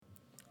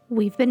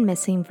We've been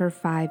missing for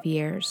 5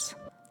 years.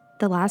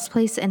 The last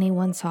place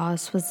anyone saw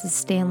us was the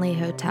Stanley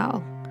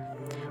Hotel.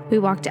 We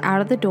walked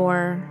out of the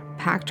door,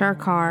 packed our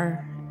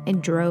car,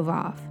 and drove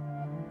off.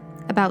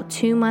 About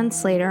 2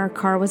 months later, our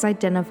car was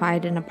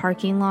identified in a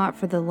parking lot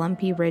for the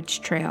Lumpy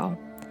Ridge Trail.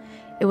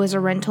 It was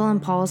a rental in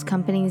Paul's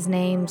company's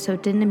name, so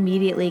it didn't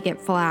immediately get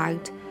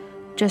flagged.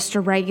 Just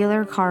a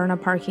regular car in a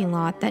parking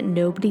lot that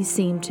nobody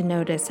seemed to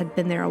notice had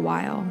been there a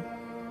while.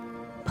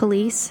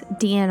 Police,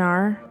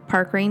 DNR,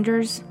 park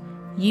rangers,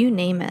 you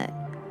name it,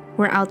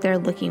 were out there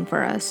looking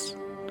for us.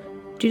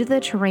 Due to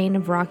the terrain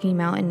of Rocky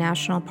Mountain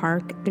National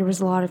Park, there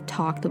was a lot of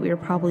talk that we were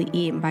probably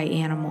eaten by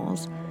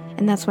animals,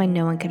 and that's why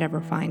no one could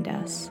ever find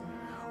us.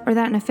 Or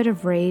that in a fit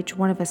of rage,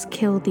 one of us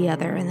killed the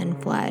other and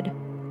then fled.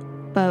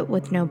 But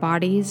with no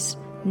bodies,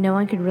 no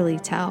one could really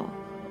tell.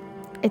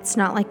 It's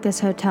not like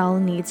this hotel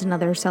needs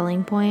another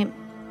selling point,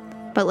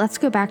 but let's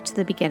go back to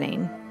the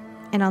beginning,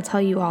 and I'll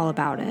tell you all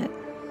about it.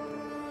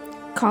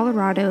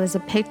 Colorado is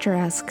a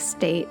picturesque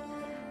state,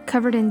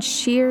 covered in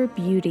sheer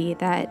beauty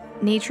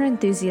that, nature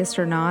enthusiast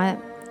or not,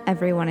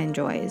 everyone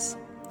enjoys.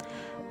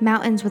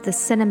 Mountains with a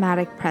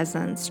cinematic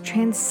presence,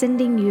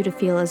 transcending you to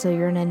feel as though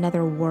you're in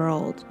another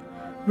world.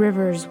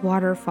 Rivers,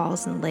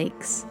 waterfalls, and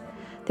lakes.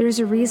 There's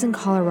a reason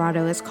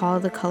Colorado is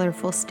called the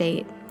colorful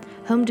state,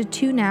 home to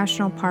 2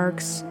 national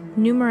parks,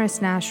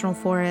 numerous national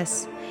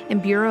forests,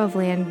 and Bureau of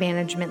Land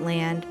Management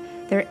land.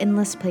 There are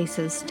endless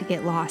places to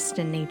get lost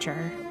in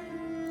nature.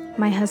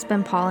 My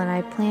husband Paul and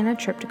I plan a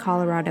trip to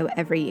Colorado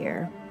every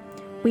year.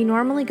 We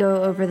normally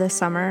go over the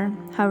summer,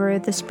 however,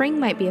 the spring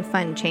might be a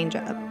fun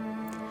change-up.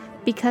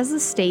 Because the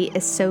state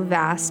is so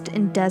vast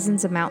and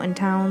dozens of mountain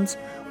towns,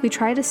 we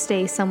try to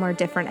stay somewhere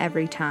different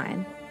every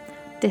time.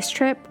 This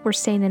trip, we're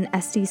staying in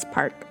Estes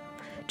Park,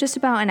 just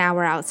about an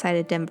hour outside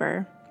of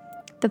Denver.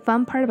 The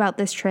fun part about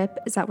this trip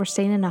is that we're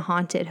staying in a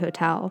haunted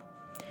hotel.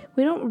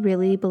 We don't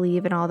really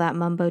believe in all that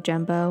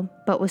mumbo-jumbo,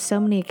 but with so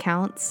many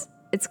accounts,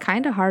 it's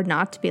kind of hard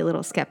not to be a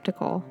little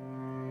skeptical.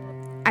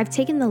 I've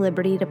taken the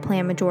liberty to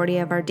plan majority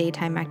of our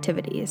daytime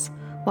activities,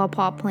 while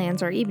Paul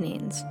plans our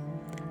evenings.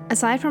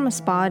 Aside from a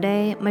spa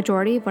day,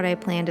 majority of what I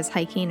planned is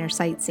hiking or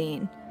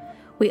sightseeing.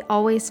 We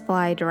always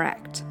fly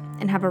direct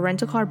and have a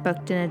rental car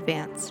booked in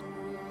advance.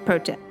 Pro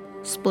tip,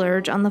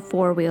 splurge on the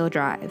 4-wheel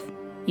drive.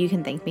 You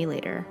can thank me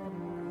later.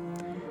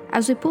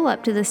 As we pull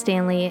up to the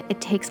Stanley,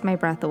 it takes my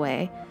breath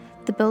away.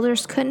 The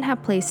builders couldn't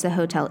have placed the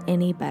hotel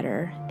any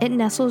better. It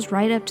nestles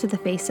right up to the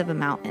face of a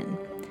mountain.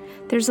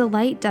 There's a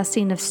light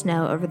dusting of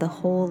snow over the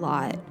whole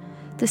lot.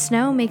 The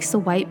snow makes the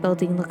white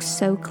building look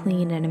so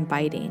clean and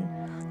inviting.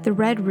 The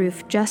red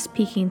roof just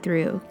peeking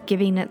through,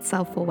 giving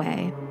itself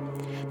away.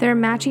 There are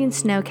matching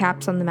snow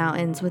caps on the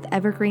mountains with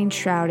evergreens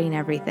shrouding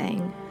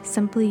everything.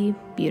 Simply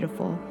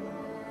beautiful.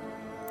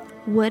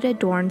 Wood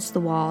adorns the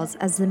walls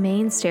as the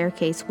main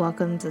staircase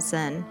welcomes us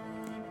in.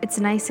 It's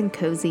nice and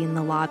cozy in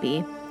the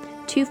lobby.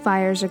 2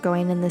 fires are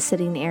going in the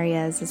sitting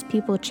areas as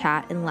people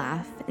chat and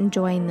laugh,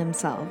 enjoying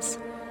themselves.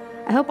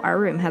 I hope our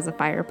room has a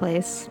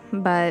fireplace,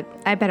 but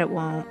I bet it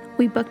won't.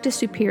 We booked a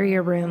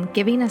superior room,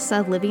 giving us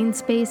a living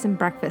space and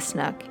breakfast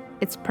nook.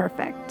 It's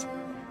perfect.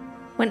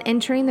 When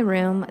entering the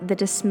room, the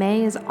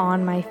dismay is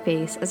on my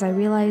face as I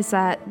realize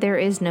that there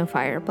is no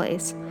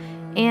fireplace,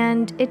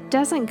 and it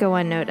doesn't go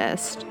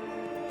unnoticed.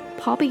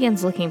 Paul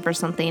begins looking for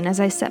something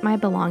as I set my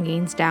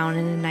belongings down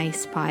in a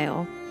nice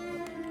pile.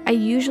 I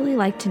usually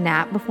like to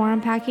nap before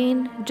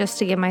unpacking, just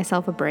to give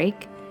myself a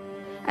break.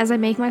 As I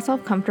make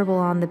myself comfortable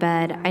on the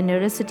bed, I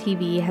notice the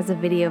TV has a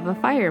video of a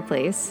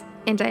fireplace,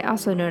 and I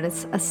also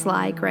notice a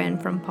sly grin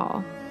from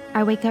Paul.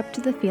 I wake up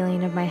to the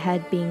feeling of my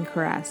head being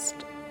caressed.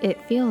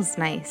 It feels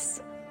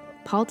nice.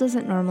 Paul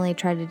doesn't normally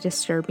try to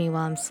disturb me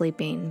while I'm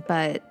sleeping,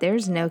 but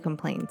there's no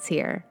complaints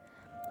here.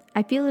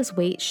 I feel his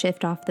weight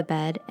shift off the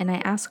bed, and I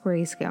ask where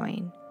he's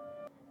going.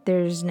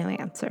 There's no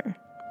answer.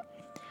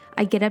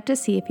 I get up to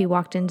see if he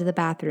walked into the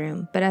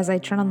bathroom, but as I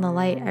turn on the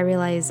light, I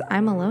realize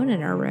I'm alone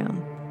in our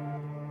room.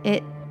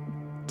 It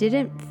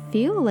didn't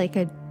feel like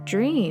a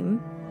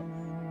dream.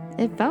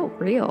 It felt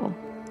real.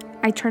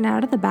 I turn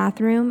out of the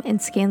bathroom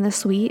and scan the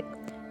suite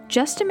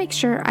just to make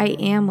sure I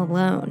am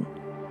alone.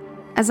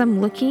 As I'm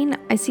looking,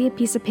 I see a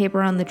piece of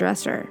paper on the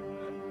dresser.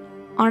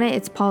 On it,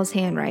 it's Paul's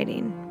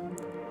handwriting.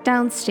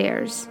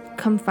 Downstairs.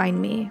 Come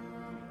find me.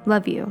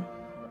 Love you.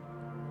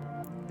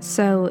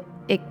 So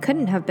it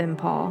couldn't have been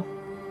Paul.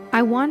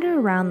 I wander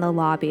around the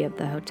lobby of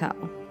the hotel.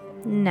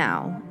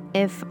 Now,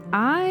 if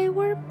I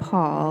were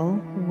Paul,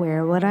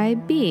 where would I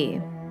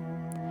be?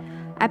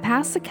 I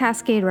pass the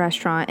Cascade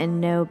restaurant and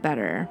know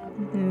better.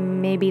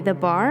 Maybe the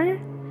bar?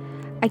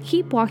 I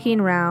keep walking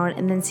around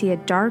and then see a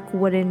dark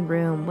wooden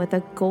room with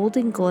a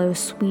golden glow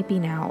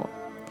sweeping out.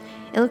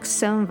 It looks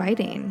so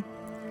inviting.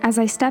 As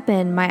I step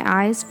in, my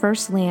eyes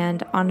first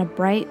land on a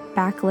bright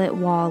backlit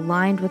wall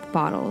lined with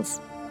bottles.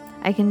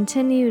 I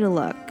continue to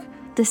look.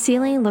 The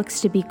ceiling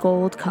looks to be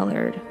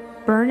gold-colored,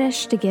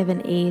 burnished to give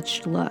an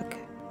aged look.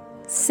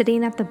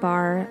 Sitting at the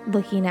bar,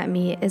 looking at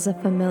me is a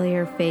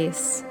familiar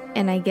face,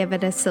 and I give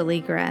it a silly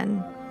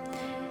grin.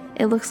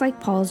 It looks like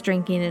Paul's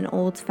drinking an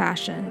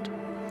old-fashioned.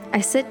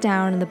 I sit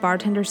down and the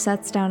bartender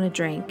sets down a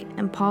drink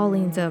and Paul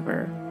leans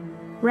over.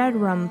 Red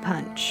rum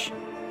punch,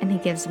 and he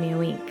gives me a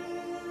wink.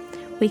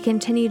 We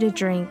continue to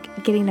drink,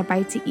 getting a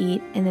bite to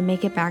eat, and then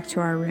make it back to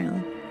our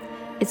room.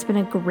 It's been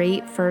a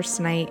great first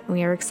night, and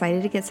we are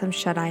excited to get some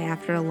shut-eye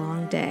after a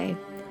long day.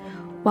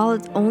 While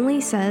it only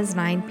says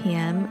 9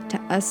 p.m., to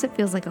us it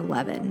feels like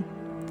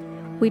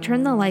 11. We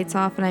turn the lights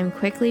off, and I'm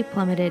quickly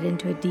plummeted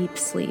into a deep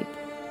sleep.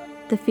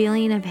 The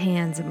feeling of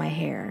hands in my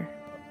hair.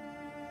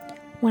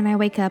 When I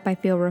wake up, I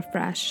feel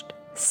refreshed.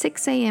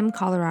 6 a.m.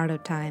 Colorado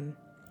time.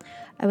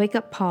 I wake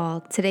up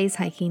Paul, today's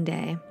hiking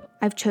day.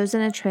 I've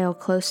chosen a trail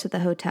close to the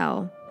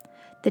hotel.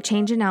 The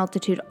change in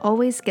altitude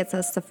always gets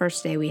us the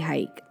first day we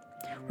hike.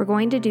 We're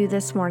going to do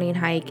this morning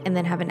hike and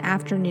then have an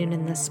afternoon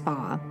in the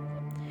spa.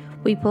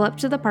 We pull up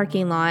to the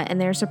parking lot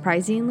and there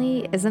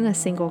surprisingly isn't a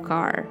single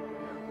car.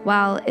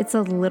 While it's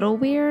a little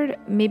weird,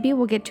 maybe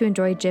we'll get to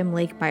enjoy Jim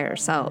Lake by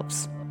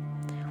ourselves.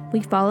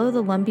 We follow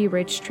the Lumbee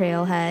Ridge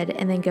trailhead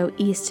and then go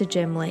east to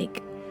Jim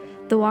Lake.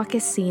 The walk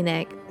is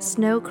scenic,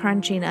 snow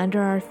crunching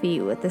under our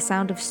feet with the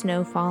sound of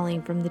snow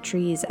falling from the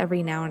trees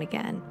every now and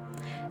again.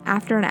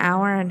 After an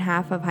hour and a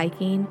half of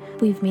hiking,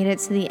 we've made it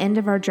to the end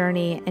of our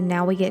journey and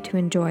now we get to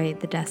enjoy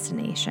the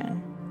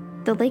destination.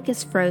 The lake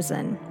is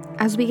frozen.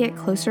 As we get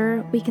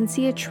closer, we can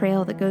see a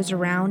trail that goes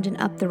around and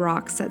up the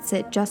rocks that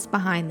sit just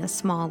behind the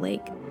small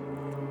lake.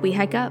 We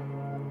hike up.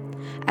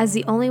 As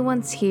the only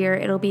ones here,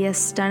 it'll be a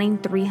stunning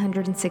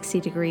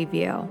 360-degree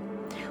view.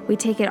 We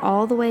take it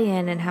all the way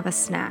in and have a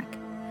snack.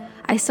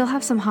 I still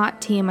have some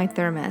hot tea in my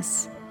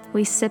thermos.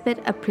 We sip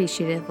it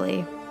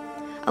appreciatively,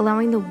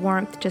 allowing the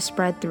warmth to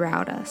spread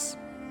throughout us.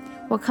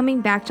 While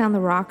coming back down the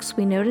rocks,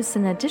 we notice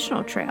an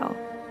additional trail.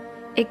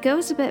 It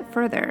goes a bit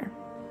further.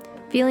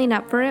 Feeling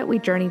up for it, we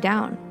journey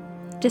down,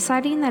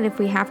 deciding that if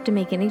we have to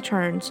make any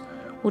turns,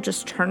 we'll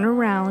just turn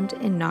around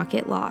and not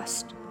get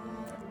lost.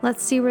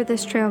 Let's see where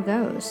this trail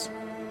goes.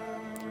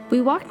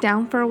 We walk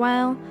down for a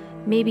while,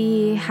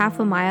 maybe half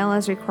a mile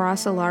as we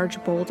cross a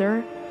large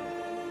boulder.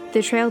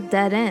 The trail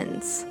dead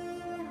ends.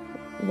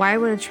 Why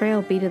would a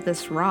trail be to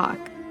this rock?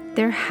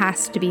 There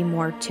has to be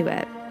more to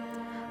it.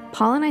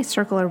 Paul and I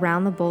circle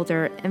around the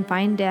boulder and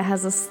find it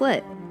has a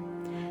slit.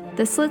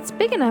 The slit's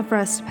big enough for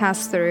us to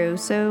pass through,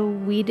 so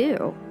we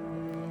do.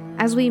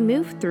 As we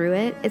move through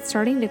it, it's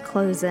starting to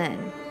close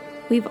in.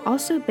 We've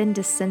also been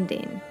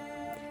descending.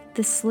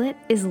 The slit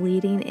is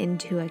leading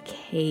into a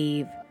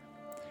cave.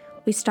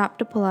 We stop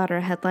to pull out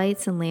our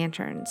headlights and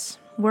lanterns.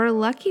 We're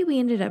lucky we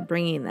ended up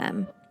bringing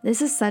them. This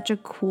is such a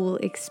cool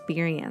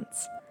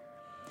experience.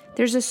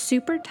 There's a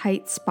super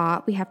tight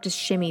spot we have to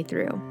shimmy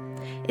through.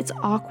 It's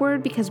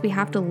awkward because we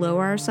have to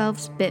lower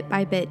ourselves bit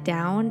by bit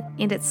down,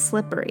 and it's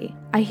slippery.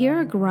 I hear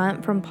a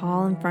grunt from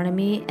Paul in front of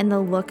me and the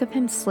look of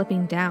him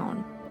slipping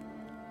down.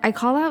 I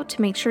call out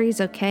to make sure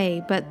he's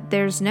okay, but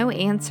there's no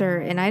answer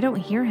and I don't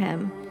hear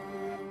him.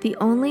 The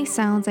only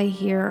sounds I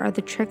hear are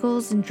the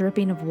trickles and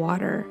dripping of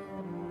water.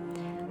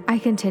 I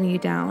continue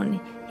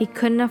down. He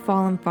couldn't have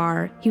fallen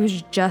far. He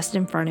was just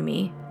in front of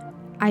me.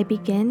 I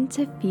begin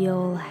to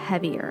feel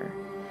heavier,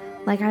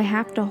 like I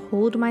have to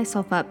hold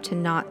myself up to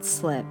not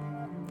slip.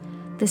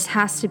 This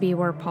has to be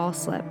where Paul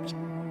slipped.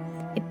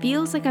 It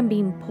feels like I'm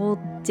being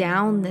pulled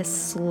down this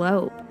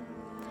slope.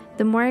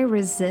 The more I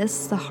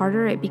resist, the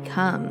harder it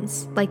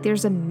becomes, like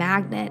there's a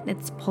magnet and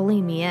it's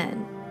pulling me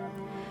in.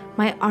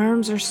 My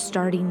arms are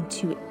starting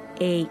to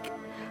ache.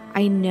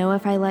 I know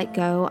if I let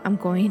go, I'm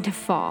going to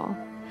fall.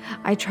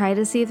 I try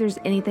to see if there's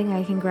anything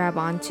I can grab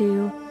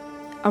onto,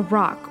 a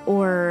rock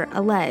or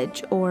a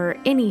ledge or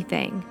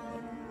anything,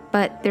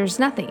 but there's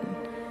nothing.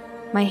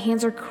 My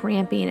hands are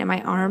cramping and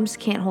my arms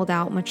can't hold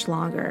out much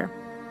longer.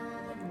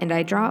 And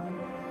I drop,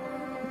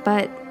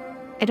 but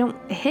I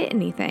don't hit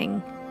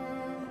anything.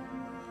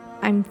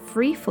 I'm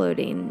free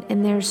floating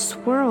and there's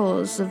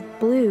swirls of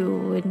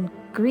blue and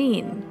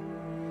green.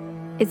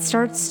 It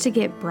starts to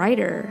get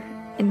brighter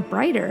and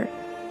brighter.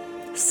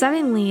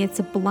 Suddenly, it's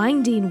a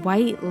blinding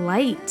white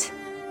light.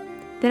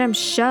 Then I'm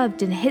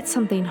shoved and hit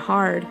something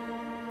hard.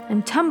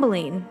 I'm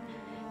tumbling,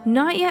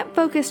 not yet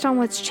focused on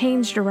what's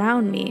changed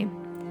around me.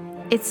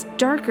 It's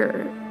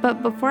darker,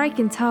 but before I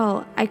can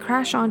tell, I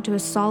crash onto a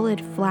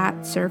solid,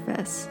 flat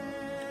surface.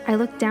 I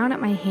look down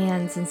at my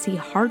hands and see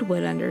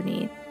hardwood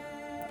underneath.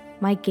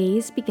 My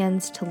gaze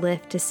begins to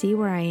lift to see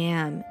where I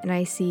am, and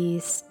I see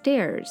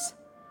stairs.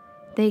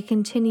 They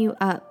continue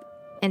up,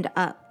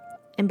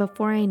 and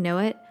before I know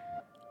it,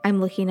 I'm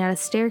looking at a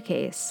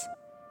staircase.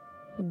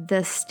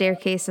 The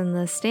staircase in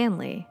the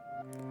Stanley.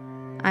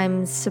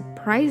 I'm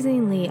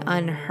surprisingly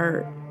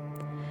unhurt.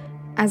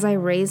 As I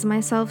raise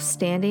myself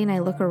standing, I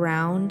look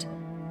around.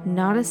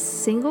 Not a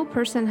single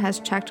person has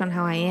checked on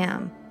how I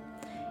am.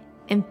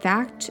 In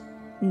fact,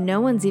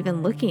 no one's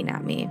even looking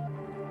at me.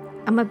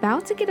 I'm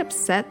about to get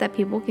upset that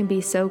people can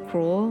be so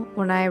cruel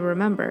when I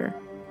remember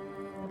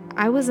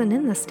I wasn't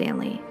in the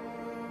Stanley.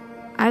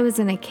 I was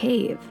in a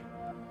cave.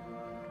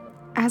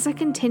 As I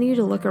continue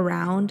to look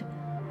around,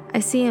 I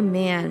see a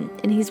man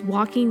and he's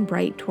walking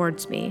right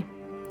towards me.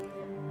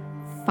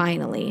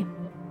 Finally.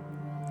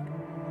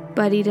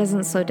 But he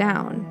doesn't slow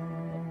down.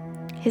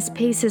 His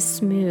pace is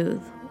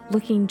smooth,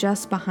 looking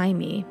just behind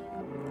me.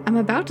 I'm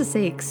about to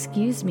say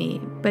excuse me,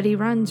 but he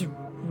runs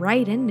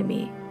right into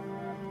me.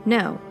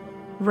 No,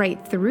 right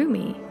through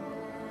me.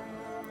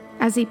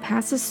 As he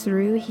passes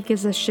through, he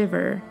gives a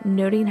shiver,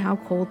 noting how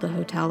cold the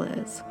hotel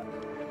is.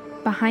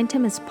 Behind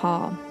him is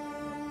Paul,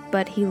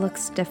 but he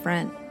looks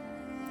different.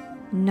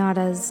 Not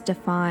as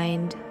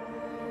defined,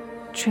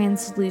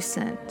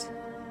 translucent.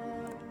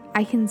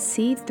 I can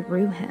see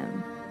through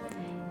him,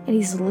 and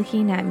he's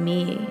looking at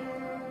me.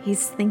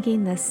 He's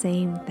thinking the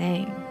same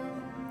thing.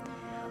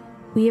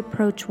 We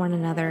approach one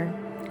another,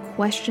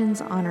 questions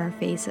on our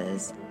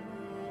faces.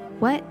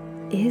 What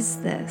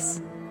is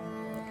this?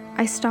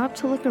 I stop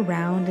to look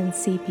around and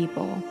see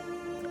people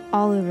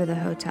all over the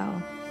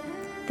hotel.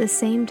 The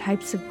same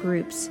types of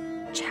groups,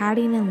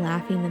 chatting and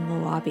laughing in the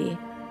lobby.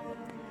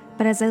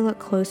 But as I look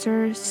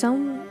closer,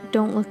 some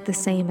don't look the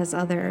same as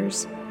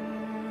others.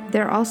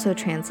 They're also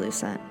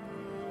translucent,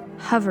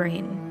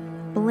 hovering,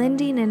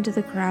 blending into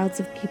the crowds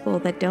of people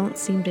that don't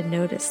seem to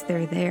notice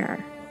they're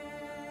there.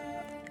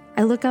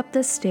 I look up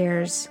the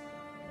stairs.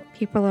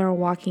 People are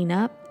walking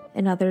up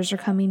and others are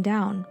coming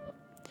down.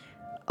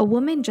 A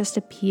woman just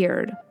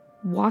appeared,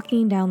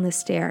 walking down the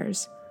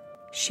stairs.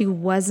 She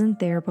wasn't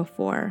there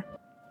before.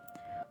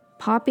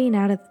 Popping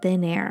out of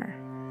thin air,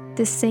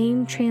 the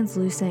same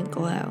translucent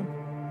glow.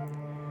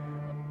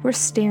 We're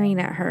staring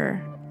at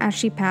her. As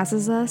she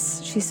passes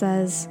us, she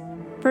says,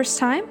 "First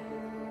time?"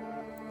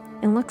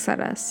 and looks at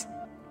us.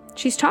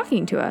 She's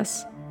talking to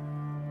us.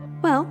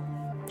 "Well,"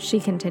 she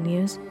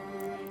continues,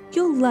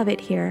 "you'll love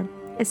it here.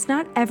 It's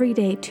not every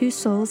day two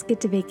souls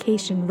get to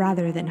vacation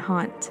rather than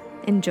haunt.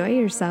 Enjoy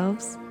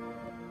yourselves."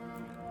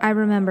 I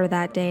remember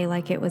that day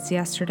like it was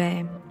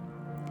yesterday.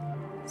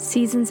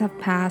 Seasons have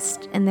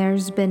passed and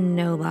there's been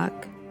no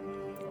luck.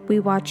 We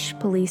watch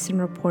police and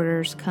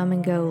reporters come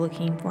and go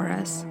looking for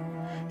us,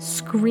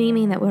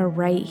 screaming that we're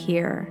right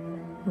here,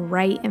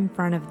 right in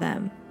front of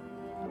them.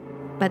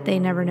 But they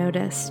never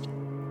noticed.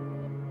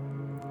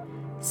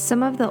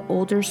 Some of the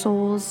older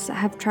souls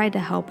have tried to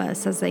help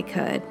us as they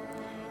could,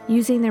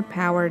 using their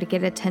power to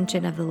get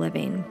attention of the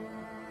living,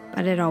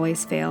 but it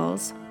always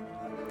fails.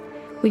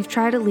 We've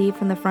tried to leave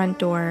from the front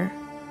door,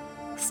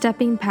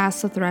 stepping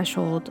past the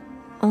threshold,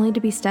 only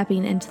to be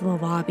stepping into the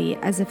lobby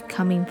as if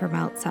coming from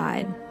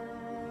outside.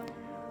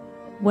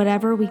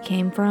 Whatever we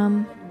came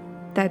from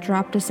that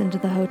dropped us into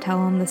the hotel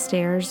on the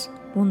stairs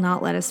will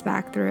not let us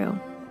back through.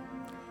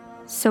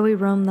 So we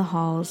roam the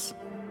halls,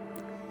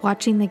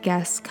 watching the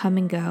guests come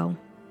and go.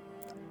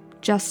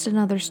 Just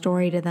another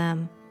story to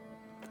them.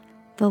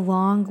 The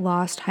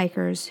long-lost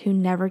hikers who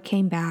never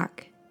came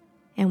back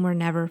and were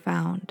never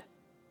found.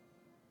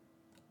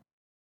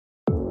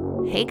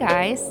 Hey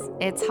guys,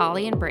 it's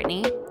Holly and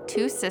Brittany,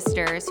 two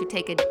sisters who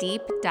take a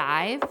deep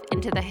dive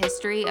into the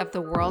history of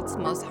the world's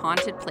most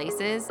haunted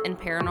places and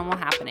paranormal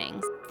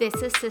happenings. This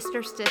is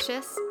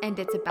Sisterstitious, and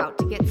it's about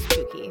to get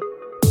spooky.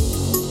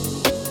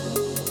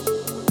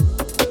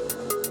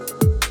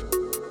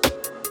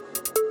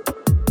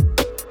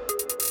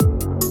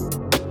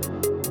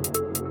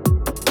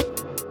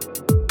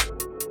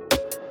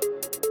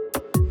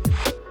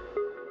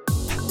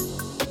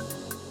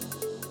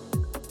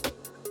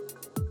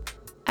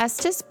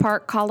 Estes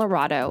Park,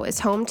 Colorado is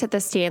home to the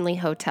Stanley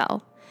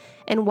Hotel,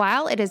 and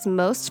while it is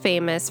most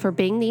famous for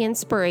being the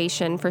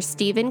inspiration for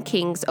Stephen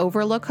King's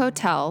Overlook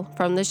Hotel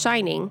from The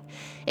Shining,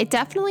 it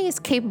definitely is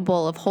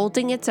capable of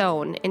holding its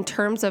own in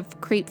terms of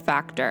creep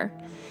factor.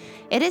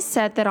 It is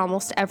said that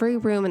almost every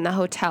room in the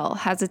hotel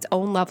has its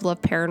own level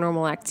of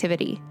paranormal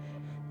activity.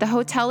 The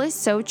hotel is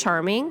so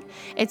charming,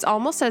 it's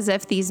almost as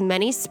if these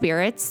many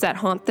spirits that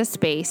haunt the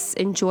space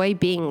enjoy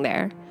being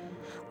there.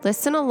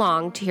 Listen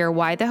along to hear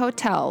why the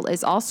hotel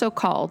is also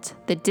called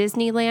the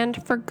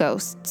Disneyland for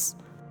ghosts.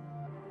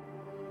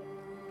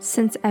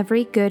 Since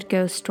every good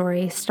ghost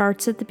story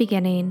starts at the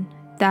beginning,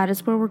 that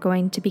is where we're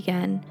going to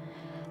begin.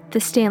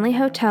 The Stanley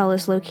Hotel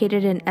is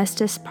located in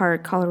Estes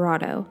Park,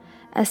 Colorado.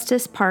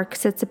 Estes Park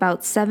sits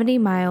about 70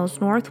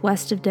 miles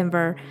northwest of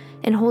Denver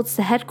and holds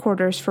the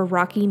headquarters for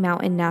Rocky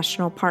Mountain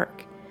National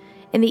Park.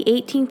 In the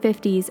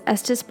 1850s,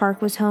 Estes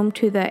Park was home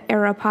to the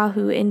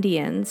Arapaho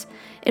Indians,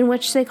 in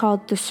which they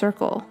called the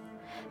Circle.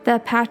 The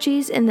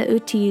Apaches and the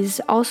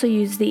Utes also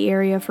used the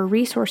area for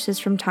resources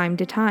from time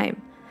to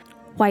time.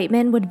 White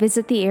men would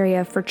visit the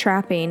area for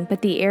trapping,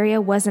 but the area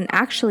wasn't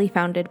actually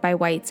founded by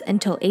whites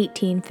until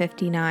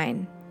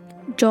 1859.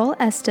 Joel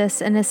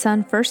Estes and his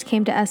son first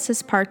came to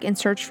Estes Park in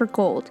search for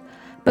gold,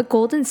 but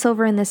gold and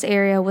silver in this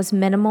area was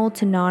minimal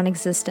to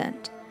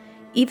non-existent.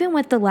 Even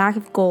with the lack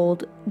of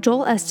gold,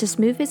 Joel Estes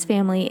moved his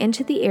family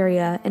into the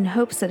area in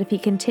hopes that if he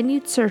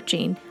continued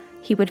searching,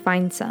 he would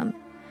find some.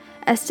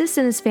 Estes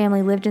and his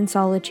family lived in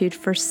solitude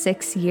for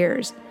 6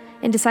 years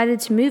and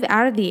decided to move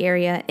out of the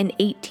area in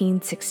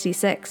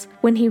 1866,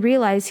 when he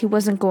realized he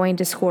wasn't going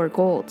to score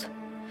gold.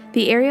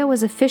 The area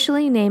was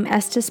officially named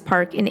Estes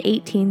Park in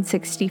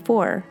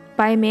 1864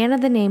 by a man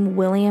of the name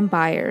William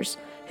Byers,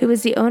 who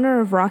was the owner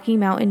of Rocky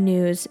Mountain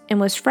News and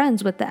was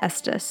friends with the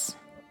Estes.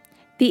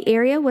 The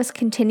area was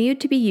continued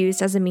to be used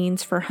as a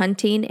means for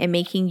hunting and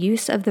making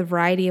use of the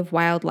variety of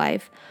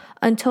wildlife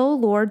until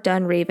Lord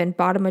Dunraven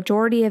bought a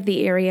majority of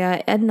the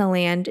area and the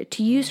land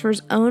to use for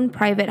his own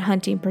private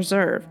hunting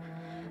preserve.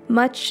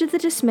 Much to the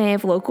dismay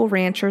of local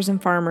ranchers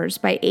and farmers,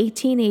 by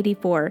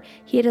 1884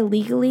 he had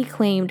illegally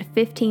claimed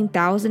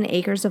 15,000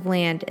 acres of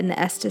land in the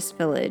Estes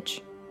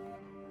village.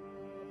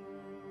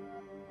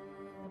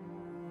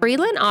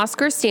 Freeland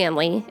Oscar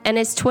Stanley and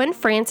his twin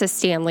Frances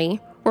Stanley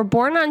were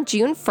born on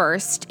June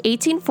 1st,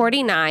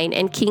 1849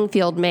 in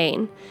Kingfield,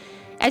 Maine.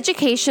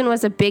 Education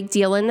was a big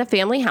deal in the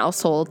family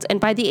household, and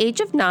by the age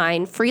of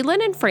 9,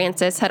 Freeland and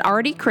Frances had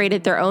already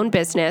created their own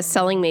business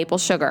selling maple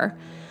sugar.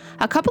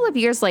 A couple of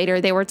years later,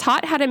 they were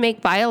taught how to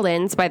make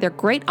violins by their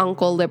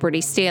great-uncle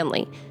Liberty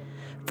Stanley.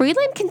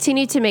 Freeland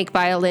continued to make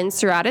violins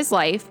throughout his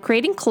life,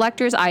 creating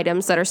collector's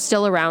items that are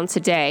still around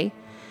today.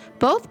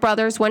 Both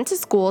brothers went to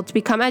school to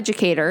become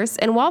educators,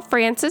 and while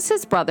Francis,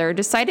 his brother,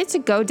 decided to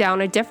go down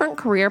a different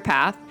career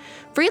path,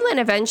 Freeland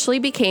eventually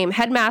became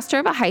headmaster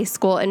of a high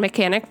school in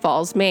Mechanic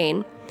Falls,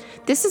 Maine.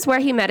 This is where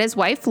he met his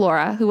wife,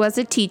 Flora, who was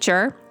a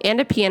teacher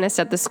and a pianist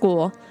at the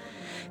school.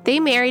 They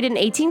married in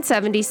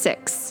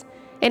 1876.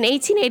 In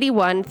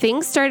 1881,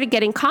 things started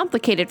getting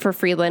complicated for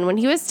Freeland when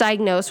he was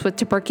diagnosed with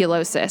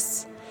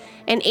tuberculosis.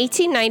 In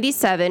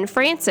 1897,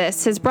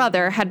 Francis, his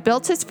brother, had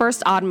built his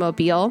first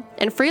automobile,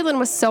 and Freeland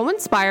was so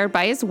inspired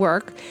by his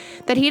work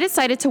that he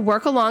decided to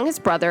work along his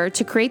brother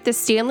to create the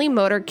Stanley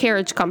Motor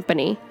Carriage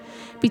Company.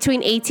 Between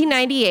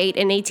 1898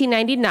 and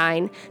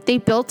 1899, they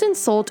built and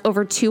sold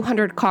over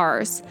 200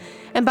 cars.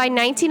 And by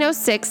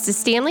 1906, the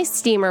Stanley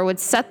steamer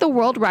would set the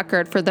world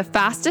record for the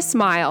fastest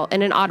mile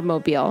in an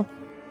automobile.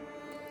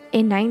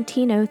 In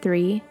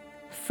 1903,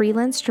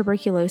 Freeland's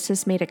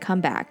tuberculosis made a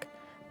comeback,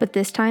 but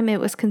this time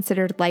it was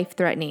considered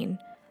life-threatening.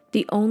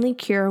 The only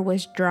cure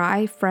was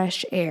dry,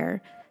 fresh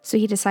air, so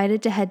he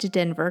decided to head to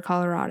Denver,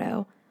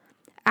 Colorado.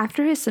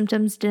 After his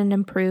symptoms didn't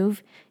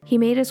improve, he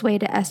made his way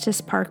to Estes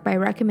Park by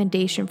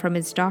recommendation from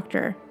his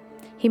doctor.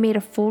 He made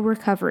a full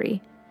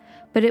recovery,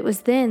 but it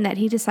was then that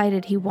he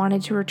decided he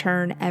wanted to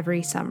return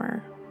every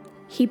summer.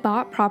 He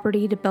bought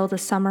property to build a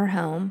summer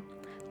home.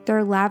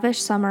 Their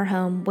lavish summer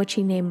home, which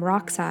he named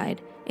Rockside,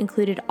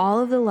 included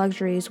all of the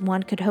luxuries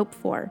one could hope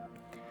for.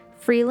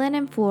 Freeland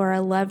and Flora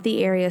loved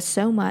the area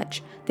so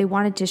much they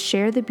wanted to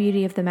share the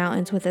beauty of the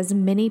mountains with as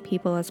many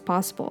people as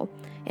possible,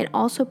 and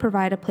also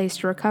provide a place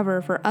to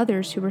recover for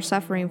others who were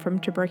suffering from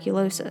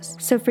tuberculosis.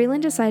 So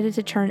Freeland decided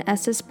to turn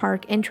Estes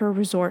Park into a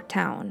resort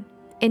town.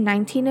 In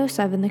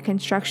 1907, the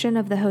construction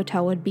of the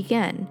hotel would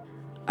begin.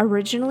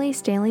 Originally,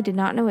 Stanley did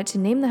not know what to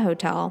name the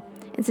hotel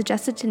and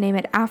suggested to name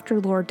it after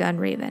Lord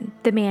Dunraven,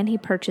 the man he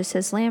purchased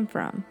his land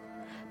from.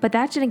 But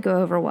that didn't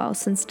go over well,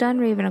 since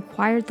Dunraven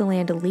acquired the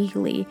land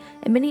illegally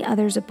and many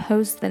others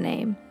opposed the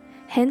name.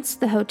 Hence,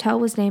 the hotel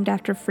was named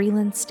after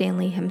Freeland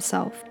Stanley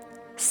himself.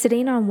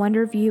 Sitting on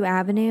Wonderview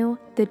Avenue,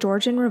 the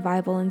Georgian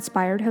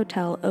Revival-inspired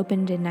hotel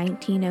opened in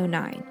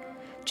 1909,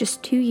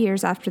 just 2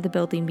 years after the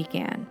building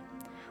began.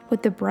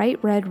 With the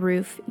bright red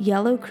roof,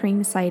 yellow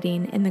cream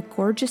siding, and the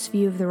gorgeous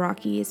view of the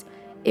Rockies,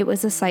 it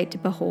was a sight to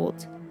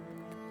behold.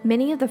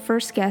 Many of the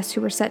first guests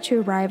who were set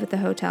to arrive at the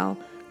hotel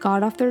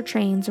got off their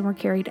trains and were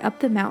carried up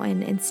the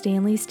mountain in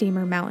Stanley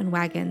Steamer mountain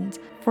wagons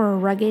for a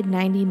rugged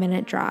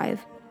 90-minute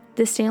drive.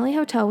 The Stanley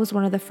Hotel was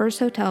one of the first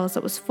hotels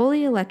that was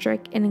fully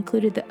electric and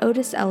included the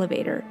Otis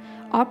elevator,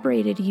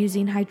 operated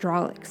using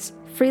hydraulics.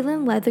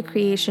 Freeland led the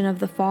creation of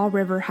the Fall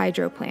River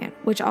Hydro Plant,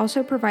 which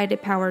also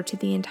provided power to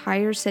the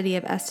entire city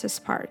of Estes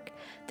Park.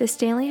 The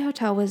Stanley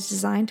Hotel was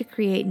designed to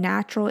create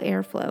natural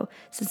airflow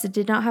since it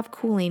did not have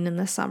cooling in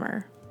the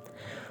summer.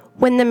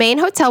 When the main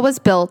hotel was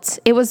built,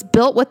 it was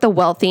built with the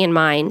wealthy in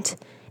mind.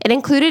 It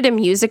included a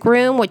music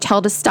room which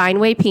held a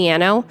Steinway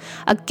piano,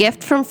 a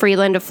gift from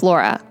Freeland to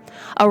Flora,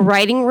 a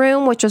writing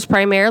room which was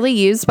primarily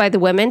used by the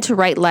women to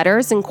write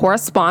letters and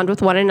correspond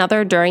with one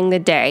another during the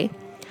day,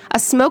 a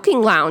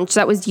smoking lounge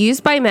that was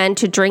used by men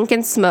to drink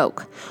and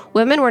smoke.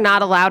 Women were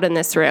not allowed in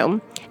this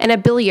room, and a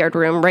billiard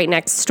room right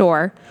next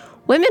door.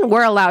 Women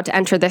were allowed to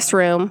enter this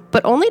room,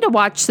 but only to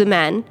watch the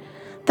men.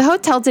 The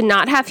hotel did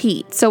not have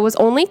heat, so it was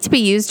only to be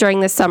used during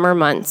the summer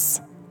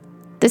months.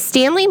 The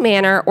Stanley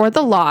Manor, or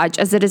the Lodge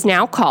as it is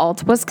now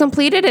called, was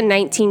completed in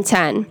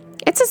 1910.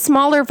 It's a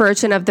smaller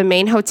version of the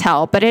main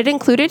hotel, but it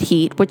included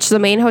heat, which the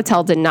main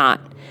hotel did not.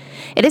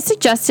 It is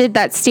suggested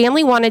that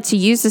Stanley wanted to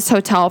use this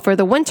hotel for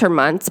the winter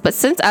months, but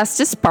since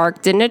Estes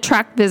Park didn't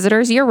attract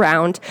visitors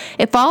year-round,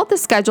 it followed the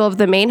schedule of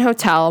the main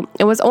hotel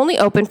and was only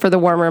open for the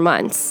warmer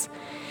months.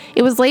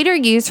 It was later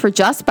used for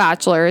just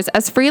bachelors,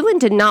 as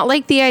Freeland did not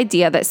like the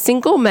idea that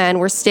single men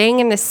were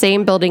staying in the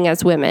same building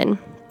as women.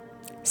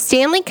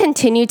 Stanley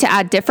continued to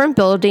add different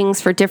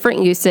buildings for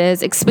different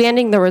uses,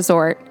 expanding the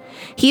resort.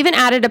 He even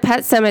added a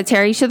pet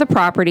cemetery to the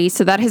property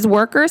so that his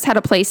workers had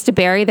a place to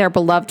bury their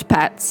beloved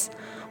pets.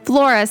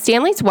 Flora,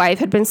 Stanley's wife,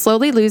 had been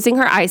slowly losing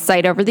her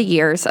eyesight over the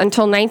years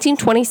until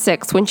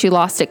 1926 when she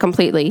lost it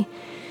completely.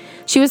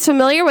 She was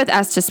familiar with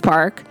Estes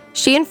Park.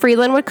 She and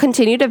Freeland would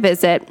continue to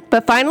visit,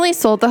 but finally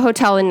sold the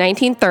hotel in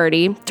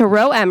 1930 to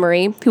Roe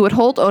Emery, who would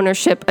hold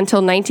ownership until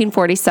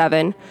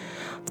 1947.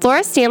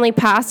 Flora Stanley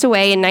passed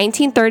away in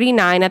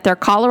 1939 at their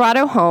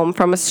Colorado home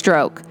from a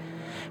stroke.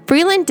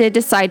 Freeland did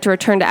decide to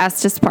return to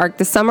Estes Park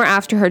the summer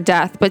after her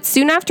death, but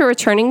soon after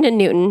returning to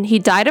Newton, he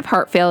died of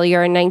heart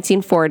failure in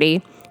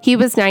 1940. He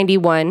was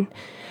 91.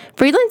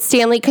 Freeland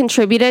Stanley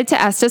contributed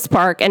to Estes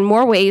Park in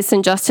more ways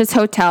than just his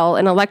hotel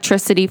and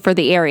electricity for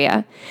the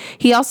area.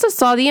 He also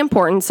saw the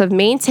importance of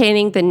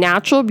maintaining the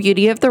natural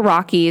beauty of the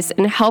Rockies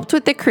and helped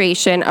with the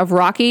creation of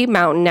Rocky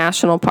Mountain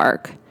National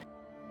Park.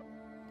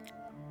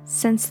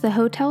 Since the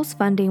hotel's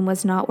funding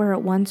was not where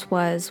it once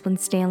was when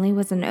Stanley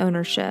was in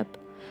ownership,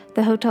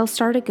 the hotel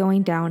started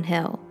going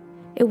downhill.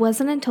 It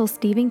wasn't until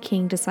Stephen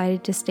King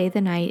decided to stay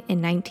the night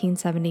in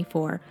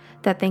 1974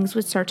 that things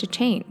would start to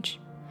change.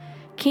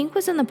 King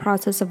was in the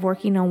process of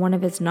working on one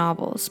of his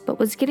novels, but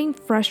was getting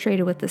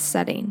frustrated with the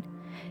setting.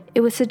 It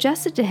was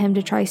suggested to him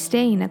to try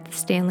staying at the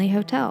Stanley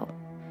Hotel.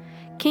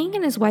 King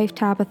and his wife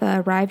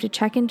Tabitha arrived to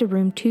check into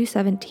room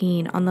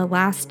 217 on the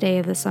last day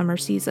of the summer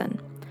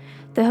season.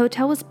 The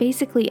hotel was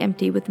basically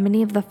empty, with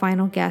many of the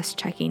final guests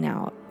checking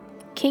out.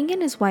 King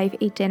and his wife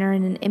ate dinner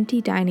in an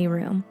empty dining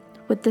room,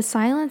 with the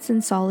silence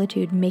and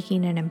solitude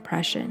making an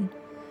impression.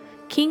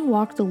 King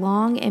walked the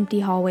long,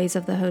 empty hallways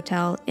of the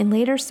hotel and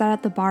later sat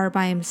at the bar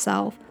by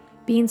himself,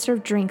 being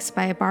served drinks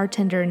by a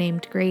bartender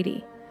named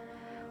Grady.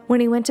 When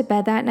he went to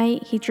bed that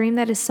night, he dreamed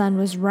that his son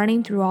was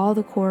running through all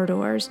the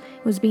corridors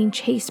and was being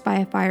chased by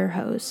a fire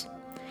hose.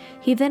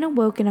 He then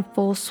awoke in a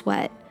full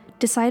sweat,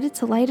 decided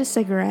to light a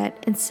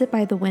cigarette and sit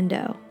by the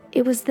window.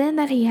 It was then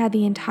that he had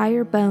the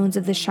entire bones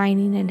of The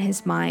Shining in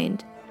his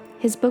mind.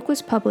 His book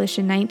was published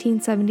in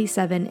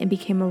 1977 and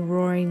became a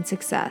roaring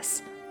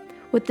success.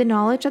 With the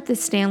knowledge that the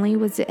Stanley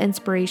was the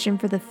inspiration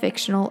for the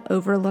fictional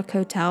Overlook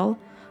Hotel,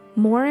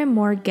 more and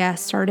more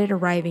guests started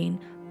arriving,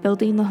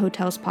 building the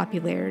hotel's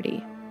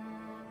popularity.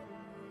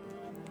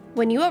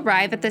 When you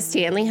arrive at the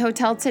Stanley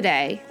Hotel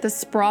today, the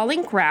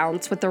sprawling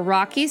grounds with the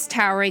Rockies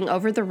towering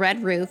over the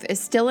red roof is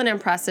still an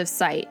impressive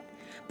sight.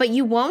 But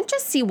you won't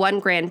just see one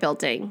grand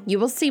building, you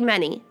will see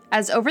many,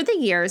 as over the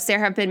years there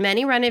have been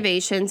many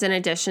renovations and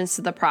additions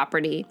to the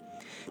property.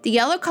 The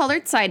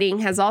yellow-colored siding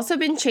has also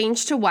been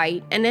changed to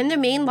white, and in the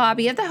main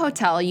lobby of the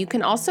hotel you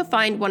can also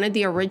find one of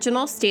the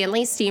original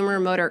Stanley steamer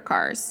motor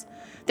cars.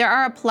 There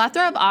are a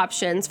plethora of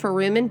options for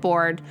room and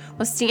board,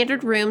 with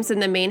standard rooms in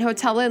the main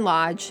hotel and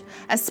lodge.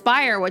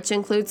 Aspire, which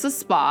includes the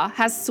spa,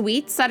 has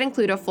suites that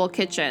include a full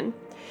kitchen.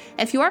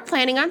 If you are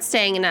planning on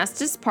staying in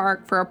Estes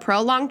Park for a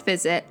prolonged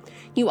visit,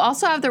 you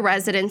also have the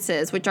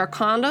residences, which are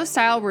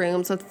condo-style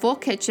rooms with full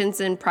kitchens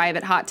and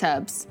private hot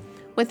tubs.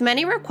 With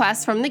many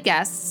requests from the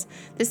guests,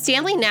 the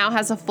Stanley now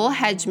has a full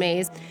hedge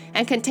maze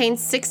and contains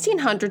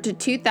 1,600 to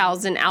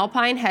 2,000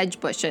 alpine hedge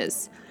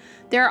bushes.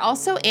 There are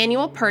also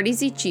annual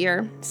parties each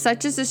year,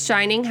 such as the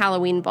Shining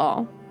Halloween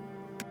Ball.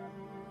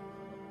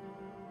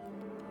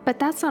 But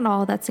that's not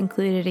all that's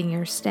included in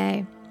your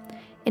stay.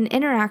 An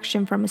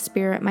interaction from a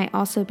spirit might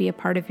also be a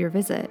part of your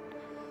visit.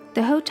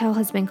 The hotel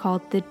has been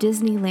called the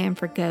Disneyland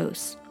for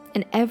ghosts,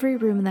 and every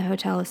room in the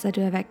hotel is said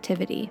to have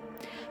activity.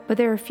 But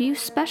there are a few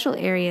special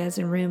areas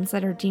and rooms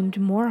that are deemed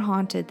more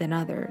haunted than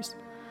others.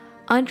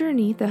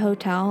 Underneath the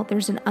hotel,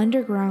 there's an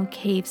underground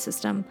cave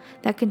system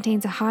that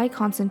contains a high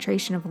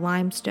concentration of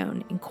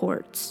limestone and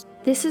quartz.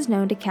 This is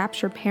known to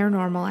capture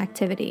paranormal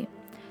activity.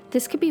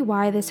 This could be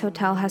why this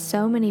hotel has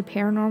so many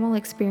paranormal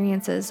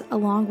experiences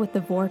along with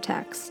the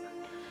vortex.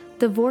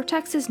 The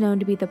vortex is known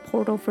to be the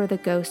portal for the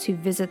ghosts who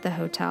visit the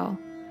hotel.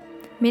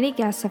 Many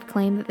guests have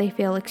claimed that they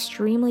feel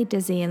extremely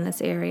dizzy in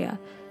this area,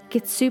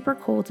 get super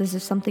cold as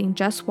if something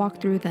just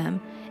walked through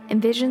them,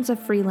 and visions of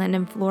Freeland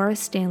and Flora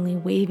Stanley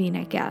waving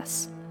at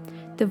guests.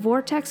 The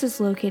vortex is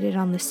located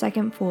on the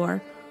second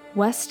floor,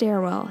 west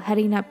stairwell,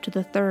 heading up to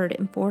the third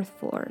and fourth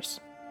floors.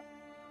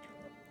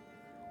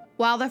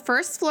 While the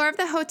first floor of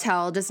the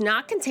hotel does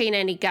not contain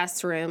any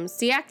guest rooms,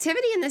 the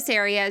activity in this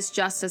area is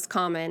just as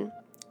common.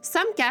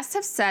 Some guests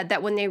have said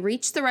that when they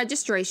reached the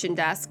registration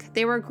desk,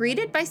 they were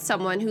greeted by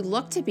someone who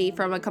looked to be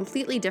from a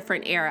completely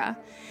different era,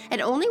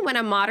 and only when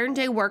a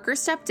modern-day worker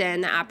stepped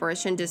in, the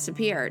apparition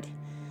disappeared.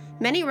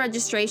 Many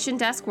registration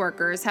desk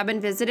workers have been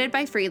visited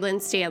by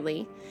Freeland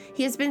Stanley.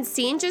 He has been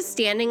seen just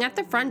standing at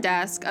the front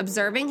desk,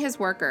 observing his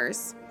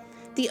workers.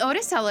 The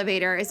Otis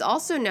elevator is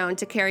also known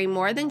to carry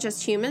more than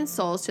just human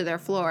souls to their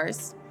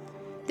floors.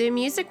 The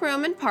music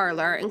room and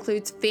parlor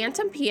includes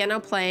phantom piano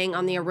playing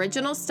on the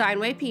original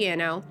Steinway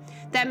piano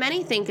that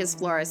many think is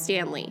Flora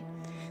Stanley.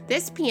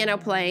 This piano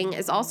playing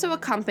is also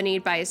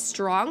accompanied by a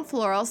strong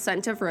floral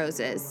scent of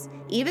roses,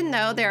 even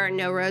though there are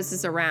no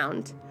roses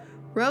around.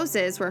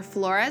 Roses were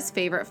Flora's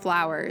favorite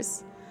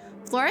flowers.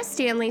 Flora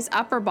Stanley's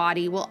upper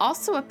body will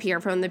also appear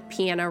from the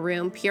piano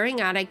room,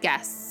 peering out at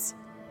guests.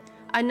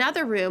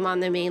 Another room on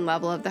the main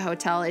level of the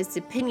hotel is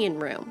the Pinion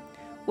Room,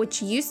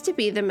 which used to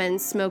be the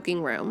men's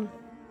smoking room.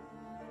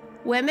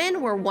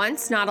 Women were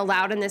once not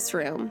allowed in this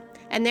room,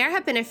 and there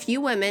have been a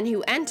few women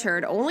who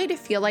entered only to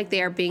feel like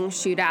they are being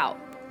shooed out,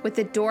 with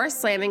the door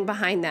slamming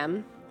behind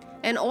them.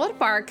 An old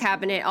bar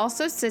cabinet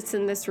also sits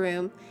in this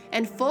room,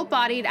 and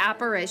full-bodied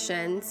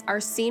apparitions are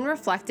seen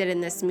reflected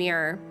in this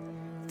mirror.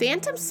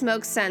 Phantom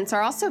smoke scents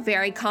are also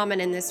very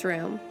common in this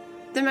room.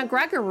 The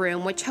McGregor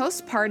Room, which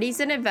hosts parties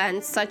and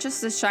events such as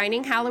the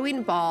Shining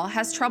Halloween Ball,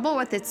 has trouble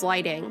with its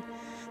lighting.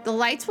 The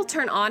lights will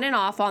turn on and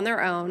off on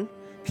their own.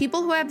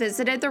 People who have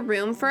visited the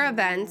room for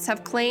events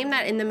have claimed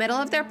that in the middle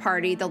of their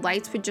party, the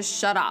lights would just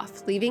shut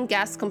off, leaving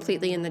guests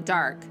completely in the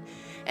dark.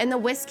 And the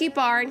Whiskey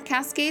Bar and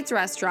Cascades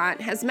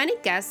restaurant has many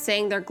guests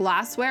saying their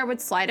glassware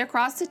would slide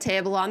across the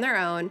table on their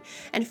own,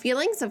 and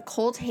feelings of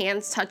cold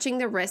hands touching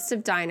the wrists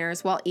of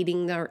diners while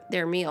eating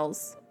their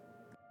meals.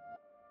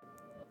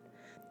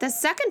 The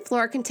second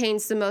floor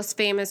contains the most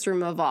famous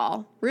room of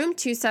all, Room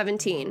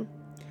 217.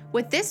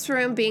 With this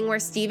room being where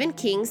Stephen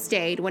King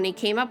stayed when he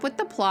came up with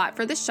the plot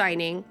for The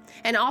Shining,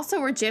 and also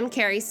where Jim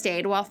Carrey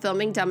stayed while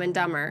filming Dumb and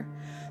Dumber.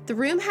 The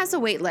room has a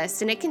wait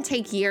list, and it can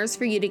take years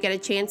for you to get a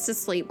chance to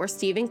sleep where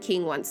Stephen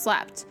King once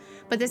slept.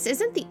 But this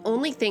isn't the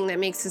only thing that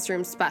makes this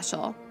room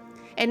special.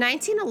 In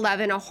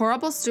 1911, a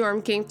horrible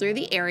storm came through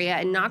the area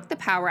and knocked the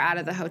power out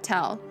of the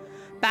hotel.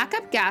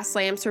 Backup gas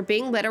lamps were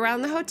being lit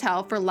around the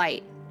hotel for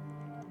light.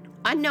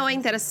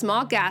 Unknowing that a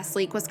small gas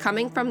leak was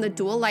coming from the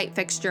dual light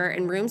fixture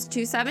in rooms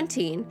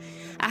 217,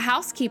 a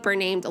housekeeper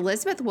named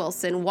Elizabeth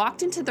Wilson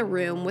walked into the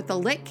room with a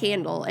lit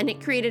candle, and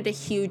it created a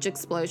huge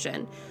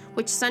explosion,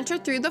 which sent her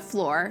through the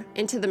floor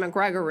into the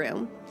McGregor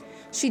Room.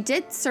 She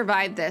did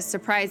survive this,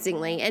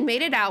 surprisingly, and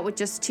made it out with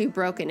just 2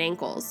 broken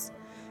ankles.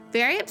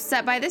 Very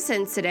upset by this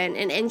incident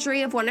and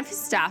injury of one of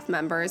his staff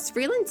members,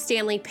 Freeland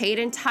Stanley paid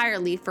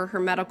entirely for her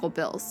medical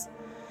bills.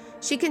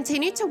 She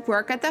continued to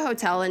work at the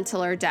hotel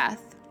until her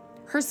death.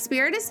 Her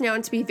spirit is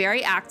known to be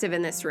very active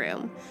in this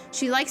room.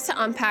 She likes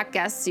to unpack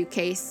guests'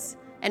 suitcases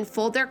and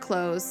fold their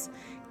clothes.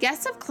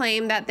 Guests have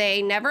claimed that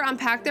they never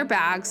unpack their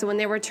bags, so when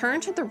they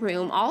return to the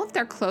room, all of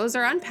their clothes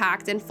are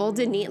unpacked and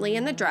folded neatly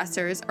in the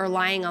dressers or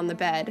lying on the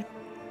bed.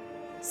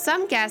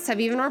 Some guests have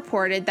even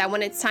reported that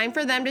when it's time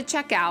for them to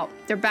check out,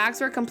 their bags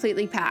were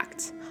completely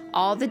packed,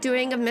 all the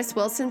doing of Miss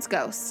Wilson's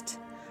ghost.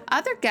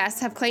 Other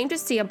guests have claimed to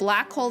see a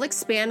black hole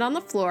expand on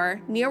the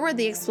floor near where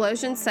the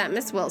explosion sent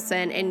Miss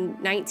Wilson in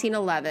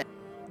 1911.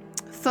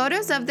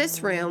 Photos of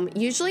this room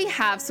usually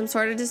have some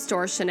sort of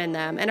distortion in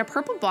them, and a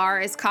purple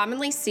bar is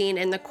commonly seen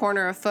in the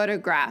corner of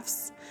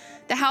photographs.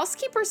 The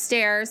housekeeper's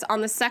stairs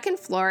on the second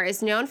floor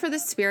is known for the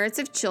spirits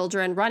of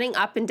children running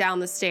up and down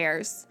the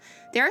stairs.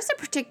 There is a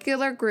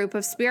particular group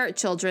of spirit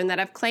children that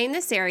have claimed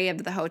this area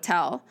of the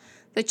hotel.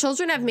 The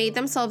children have made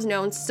themselves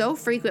known so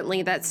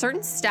frequently that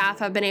certain staff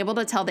have been able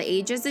to tell the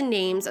ages and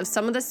names of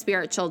some of the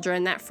spirit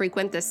children that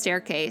frequent this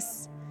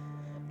staircase.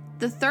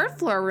 The third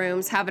floor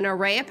rooms have an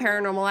array of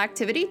paranormal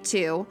activity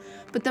too,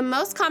 but the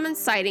most common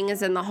sighting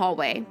is in the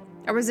hallway.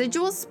 A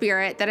residual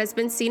spirit that has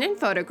been seen in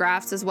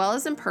photographs as well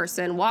as in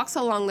person walks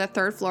along the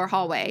third floor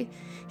hallway.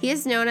 He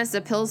is known as the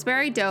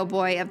Pillsbury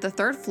Doughboy of the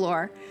third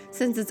floor,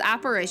 since his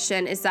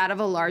apparition is that of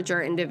a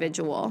larger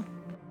individual.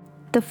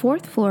 The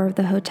fourth floor of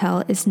the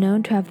hotel is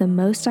known to have the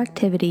most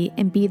activity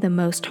and be the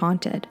most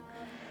haunted.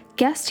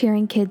 Guests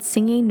hearing kids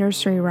singing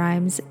nursery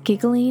rhymes,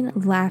 giggling,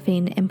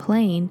 laughing, and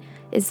playing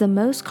is the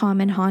most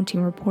common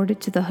haunting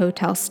reported to the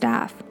hotel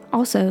staff.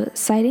 Also,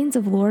 sightings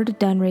of Lord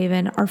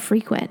Dunraven are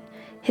frequent.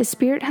 His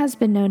spirit has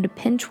been known to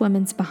pinch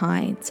women's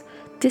behinds.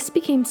 This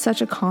became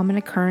such a common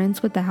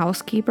occurrence with the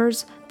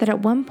housekeepers that at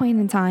one point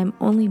in time,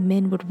 only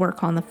men would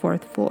work on the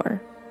fourth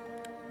floor.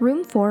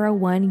 Room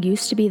 401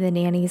 used to be the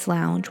nanny's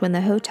lounge when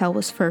the hotel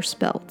was first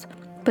built,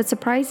 but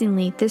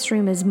surprisingly, this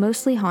room is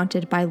mostly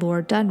haunted by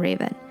Lord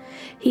Dunraven.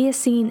 He is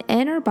seen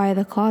in or by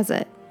the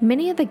closet.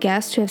 Many of the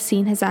guests who have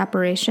seen his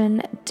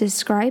apparition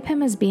describe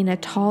him as being a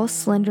tall,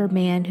 slender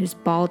man who's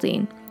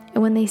balding,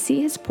 and when they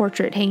see his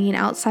portrait hanging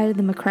outside of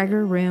the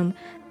McGregor Room,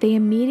 they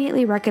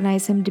immediately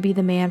recognize him to be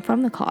the man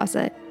from the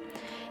closet.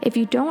 If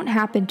you don't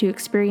happen to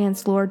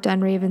experience Lord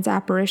Dunraven's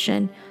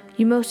apparition,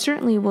 you most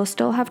certainly will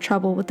still have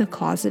trouble with the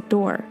closet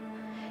door.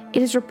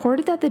 It is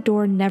reported that the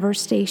door never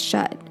stays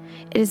shut.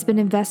 It has been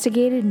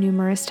investigated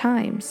numerous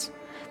times.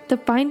 The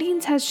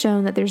findings has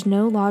shown that there's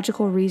no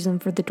logical reason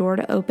for the door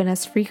to open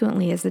as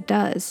frequently as it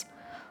does.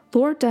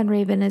 Lord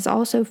Dunraven is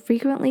also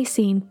frequently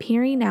seen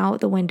peering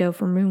out the window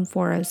from room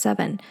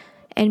 407,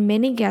 and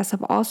many guests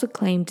have also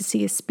claimed to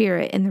see a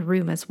spirit in the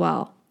room as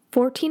well.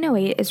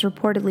 1408 is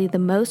reportedly the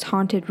most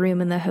haunted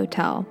room in the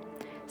hotel.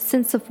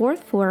 Since the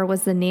fourth floor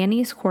was the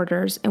nanny's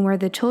quarters and where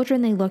the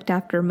children they looked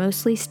after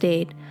mostly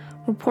stayed,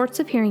 reports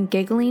of hearing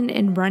giggling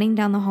and running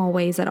down the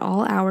hallways at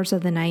all hours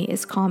of the night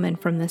is common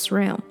from this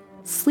room.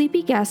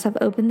 Sleepy guests have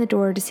opened the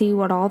door to see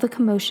what all the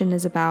commotion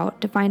is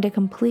about to find a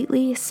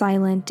completely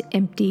silent,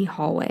 empty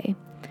hallway.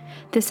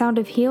 The sound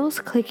of heels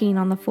clicking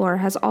on the floor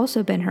has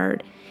also been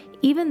heard,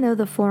 even though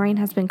the flooring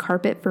has been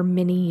carpet for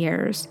many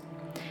years.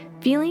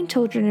 Feeling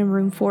children in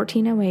room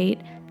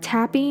 1408,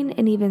 tapping,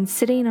 and even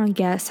sitting on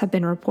guests have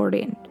been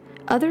reported.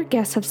 Other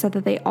guests have said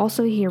that they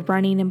also hear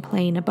running and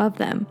playing above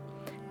them,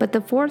 but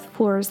the fourth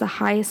floor is the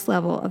highest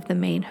level of the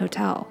main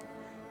hotel.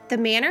 The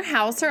Manor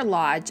House or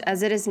Lodge,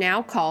 as it is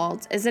now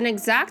called, is an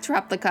exact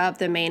replica of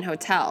the main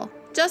hotel.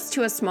 just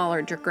to a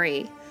smaller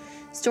degree.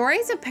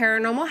 Stories of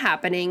paranormal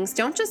happenings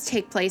don't just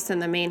take place in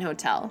the main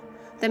hotel.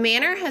 The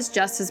manor has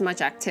just as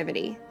much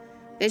activity.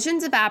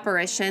 Visions of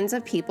apparitions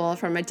of people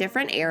from a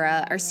different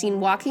era are seen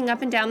walking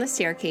up and down the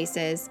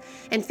staircases,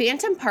 and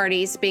phantom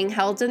parties being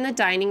held in the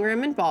dining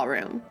room and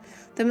ballroom.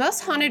 The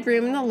most haunted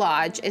room in the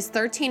lodge is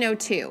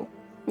 1302.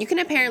 You can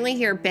apparently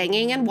hear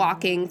banging and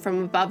walking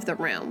from above the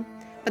room,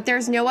 but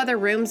there's no other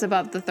rooms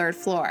above the 3rd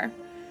floor.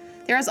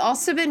 There has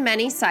also been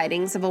many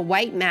sightings of a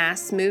white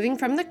mass moving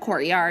from the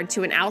courtyard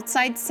to an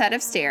outside set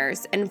of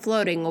stairs and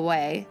floating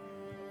away.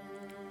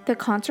 The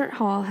concert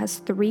hall has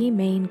 3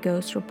 main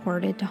ghosts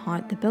reported to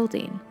haunt the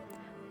building: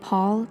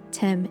 Paul,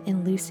 Tim,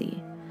 and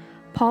Lucy.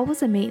 Paul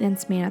was a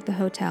maintenance man at the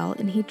hotel,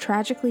 and he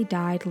tragically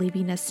died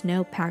leaving a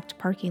snow-packed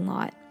parking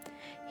lot.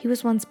 He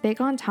was once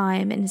big on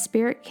time, and his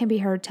spirit can be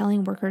heard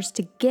telling workers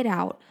to get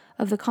out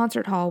of the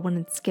concert hall when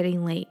it's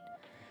getting late.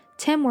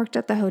 Tim worked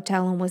at the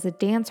hotel and was a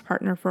dance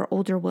partner for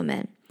older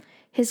women.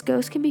 His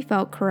ghost can be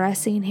felt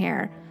caressing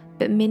hair,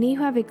 but many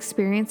who have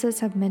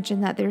experiences have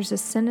mentioned that there's a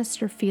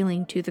sinister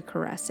feeling to the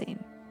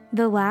caressing.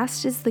 The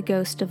last is the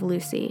ghost of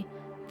Lucy.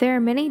 There are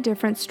many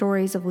different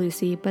stories of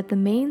Lucy, but the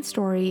main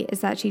story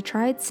is that she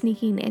tried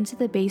sneaking into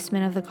the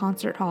basement of the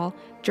concert hall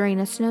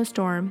during a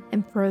snowstorm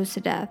and froze to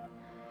death.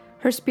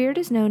 Her spirit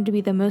is known to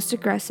be the most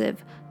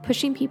aggressive,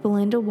 pushing people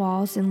into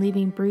walls and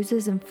leaving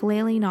bruises and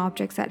flailing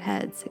objects at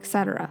heads,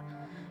 etc.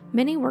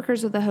 Many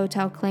workers of the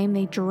hotel claim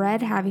they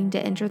dread having to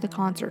enter the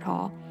concert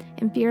hall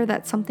and fear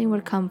that something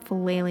would come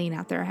flailing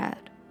at their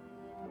head.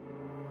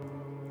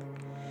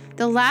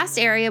 The last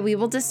area we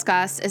will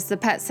discuss is the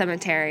pet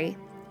cemetery.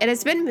 It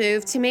has been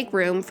moved to make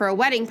room for a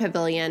wedding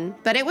pavilion,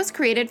 but it was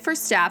created for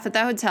staff at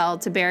the hotel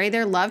to bury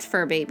their loved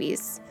fur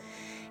babies.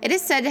 It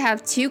is said to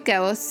have 2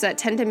 ghosts that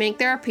tend to make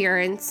their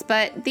appearance,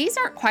 but these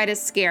aren't quite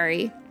as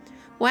scary.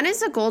 One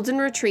is a golden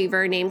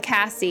retriever named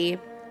Cassie,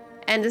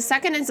 and the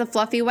second is a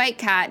fluffy white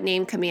cat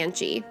named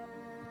Comanche.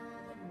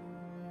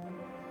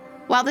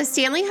 While the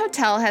Stanley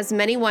Hotel has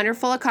many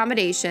wonderful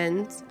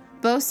accommodations,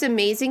 boasts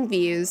amazing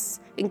views,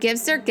 and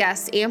gives their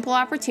guests ample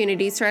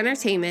opportunities for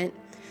entertainment,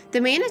 the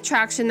main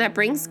attraction that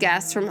brings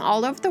guests from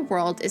all over the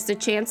world is the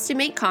chance to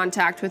make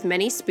contact with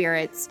many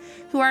spirits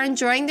who are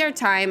enjoying their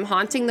time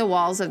haunting the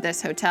walls of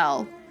this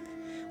hotel.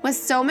 With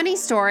so many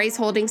stories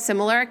holding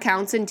similar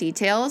accounts and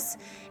details,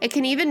 it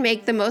can even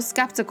make the most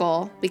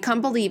skeptical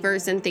become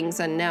believers in things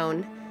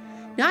unknown.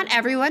 Not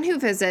everyone who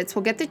visits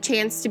will get the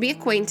chance to be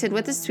acquainted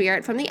with a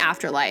spirit from the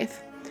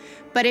afterlife.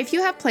 But if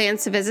you have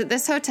plans to visit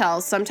this hotel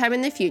sometime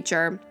in the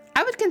future,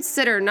 I would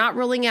consider not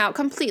ruling out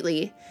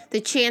completely the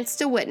chance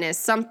to witness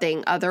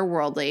something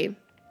otherworldly.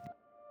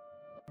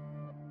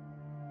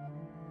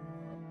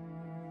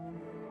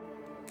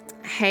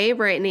 Hey,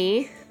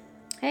 Brittany.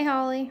 Hey,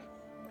 Holly.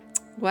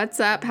 What's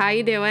up? How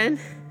you doing?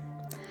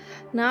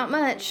 Not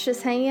much.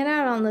 Just hanging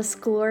out on this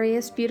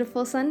glorious,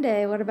 beautiful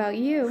Sunday. What about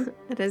you?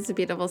 It is a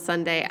beautiful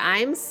Sunday.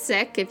 I'm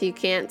sick, if you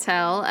can't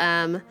tell.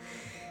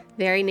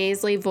 Very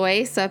nasally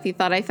voice, so if you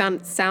thought I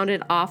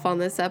sounded off on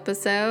this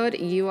episode,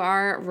 you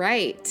are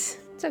right.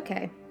 It's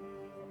okay.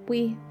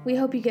 We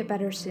hope you get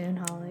better soon,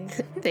 Holly.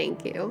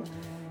 Thank you.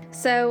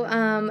 So,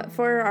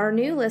 for our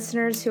new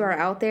listeners who are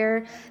out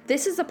there,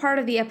 this is a part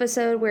of the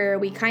episode where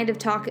we kind of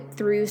talk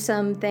through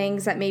some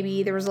things that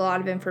maybe there was a lot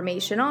of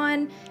information on,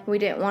 and we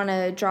didn't want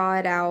to draw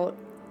it out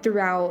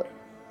throughout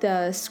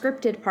the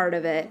scripted part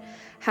of it.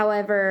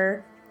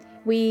 However,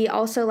 we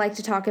also like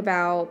to talk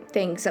about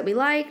things that we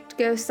liked,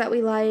 ghosts that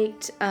we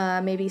liked,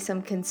 maybe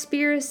some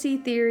conspiracy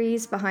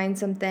theories behind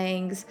some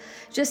things,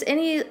 just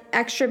any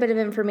extra bit of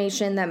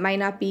information that might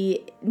not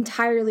be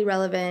entirely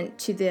relevant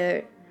to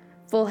the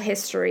full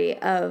history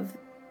of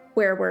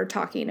where we're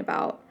talking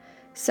about.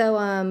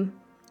 So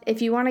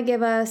if you want to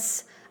give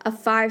us a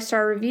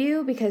 5-star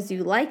review because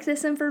you like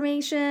this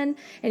information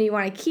and you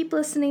want to keep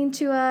listening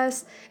to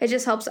us, it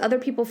just helps other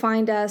people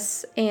find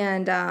us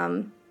and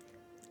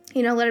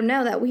let them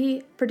know that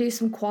we produce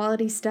some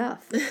quality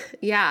stuff.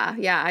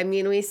 Yeah. I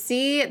mean, we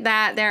see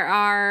that there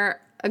are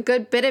a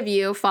good bit of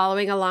you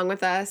following along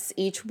with us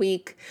each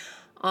week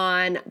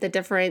on the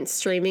different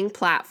streaming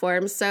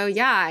platforms. So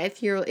yeah,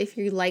 if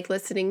you like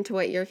listening to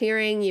what you're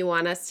hearing, you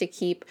want us to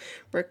keep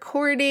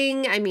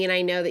recording. I mean,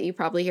 I know that you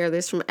probably hear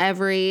this from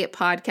every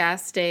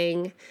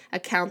podcasting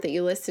account that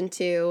you listen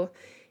to.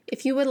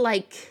 If you would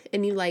like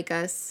and you like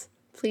us,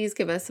 please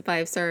give us a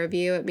 5-star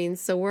review. It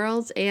means the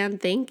world,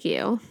 and thank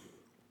you.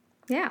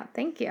 Yeah,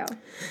 thank you.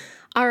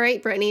 All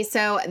right, Brittany.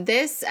 So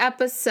this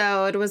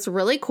episode was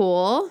really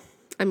cool.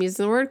 I'm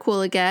using the word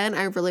cool again.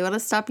 I really want to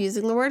stop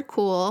using the word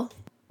cool.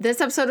 This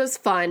episode was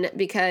fun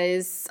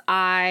because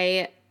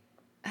I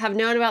have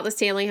known about the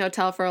Stanley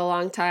Hotel for a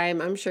long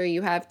time. I'm sure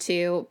you have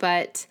too.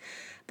 But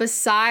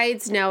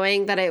besides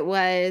knowing that it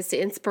was the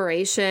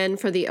inspiration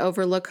for the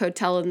Overlook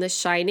Hotel in The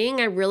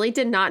Shining, I really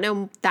did not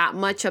know that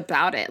much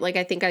about it. Like,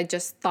 I think I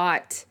just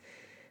thought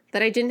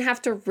that I didn't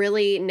have to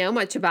really know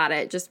much about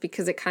it just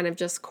because it kind of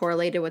just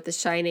correlated with The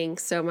Shining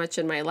so much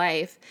in my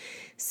life.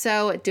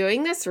 So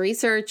doing this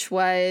research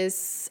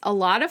was a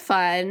lot of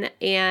fun,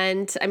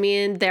 and I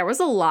mean, there was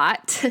a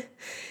lot.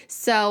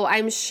 So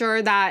I'm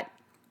sure that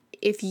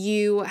if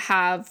you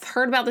have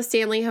heard about the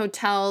Stanley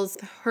Hotel's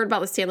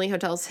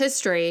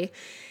history,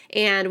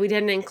 and we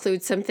didn't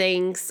include some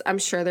things, I'm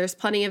sure there's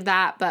plenty of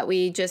that, but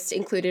we just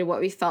included what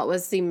we felt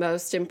was the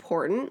most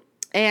important.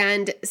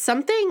 And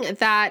something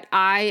that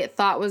I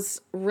thought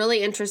was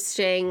really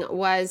interesting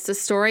was the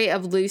story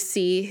of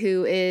Lucy,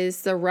 who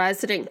is the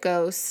resident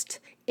ghost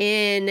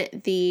in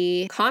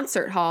the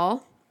concert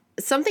hall.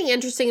 Something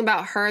interesting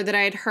about her that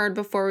I had heard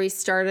before we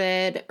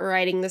started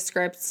writing the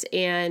script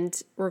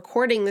and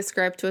recording the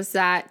script was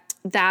that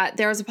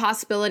there was a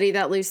possibility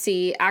that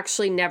Lucy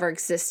actually never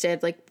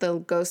existed. Like, the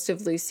ghost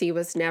of Lucy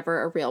was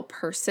never a real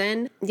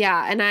person.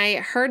 Yeah, and I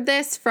heard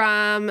this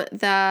from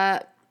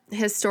the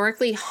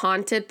Historically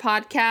Haunted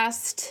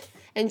podcast.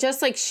 And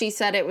just like she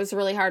said, it was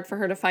really hard for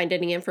her to find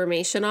any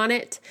information on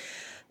it.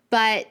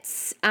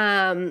 But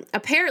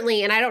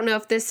apparently, and I don't know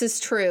if this is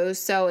true,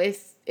 so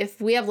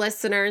if we have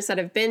listeners that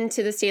have been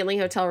to the Stanley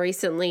Hotel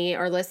recently,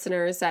 or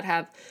listeners that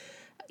have,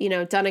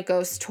 done a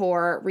ghost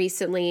tour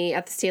recently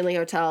at the Stanley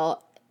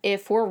Hotel,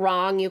 if we're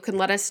wrong, you can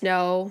let us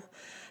know.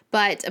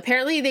 But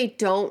apparently they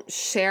don't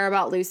share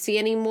about Lucy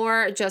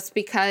anymore just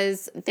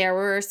because there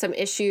were some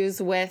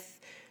issues with,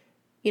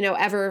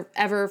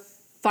 ever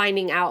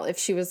finding out if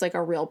she was like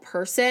a real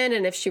person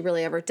and if she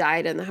really ever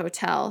died in the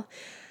hotel.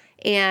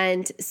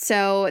 And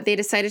so they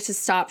decided to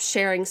stop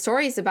sharing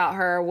stories about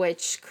her,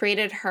 which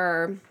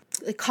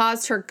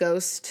caused her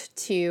ghost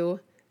to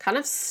kind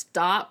of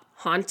stop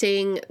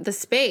haunting the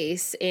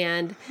space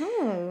and,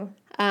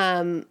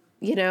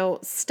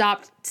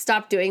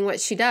 stop doing what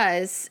she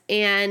does.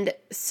 And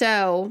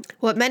so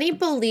what many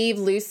believe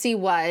Lucy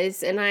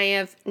was, and I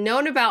have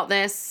known about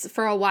this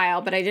for a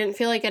while, but I didn't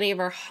feel like any of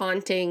her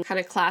haunting kind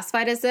of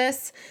classified as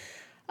this.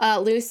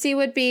 Lucy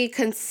would be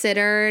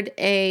considered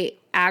a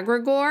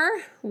egregore,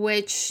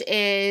 which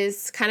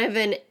is kind of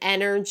an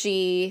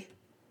energy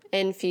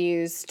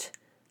infused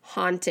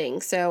haunting.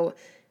 So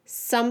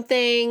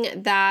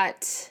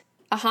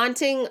a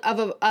haunting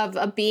of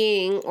a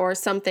being or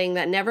something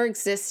that never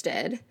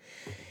existed.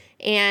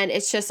 And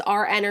it's just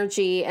our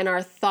energy and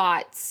our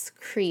thoughts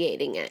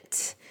creating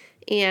it.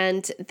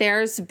 And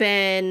there's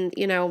been,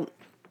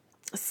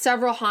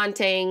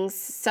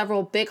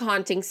 several big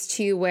hauntings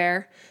too,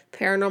 where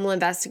paranormal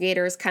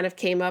investigators kind of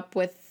came up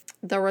with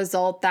the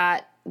result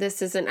that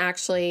this isn't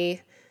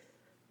actually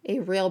a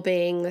real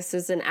being. This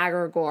is an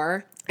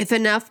egregore. If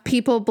enough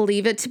people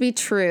believe it to be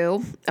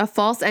true, a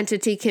false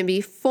entity can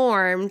be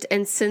formed.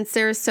 And since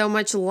there is so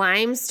much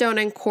limestone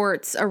and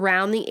quartz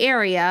around the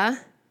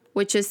area,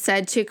 which is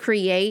said to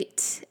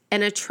create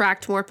and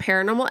attract more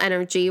paranormal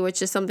energy,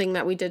 which is something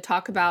that we did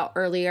talk about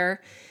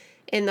earlier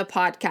in the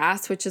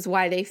podcast, which is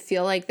why they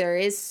feel like there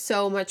is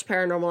so much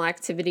paranormal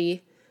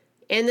activity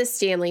in the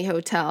Stanley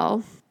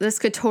Hotel. This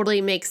could totally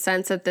make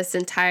sense that this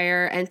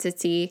entire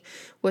entity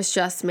was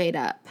just made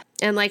up.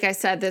 And like I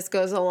said, this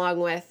goes along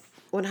with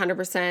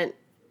 100%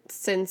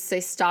 since they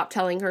stopped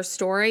telling her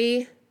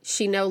story.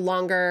 She no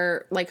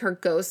longer, her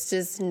ghost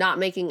is not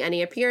making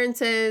any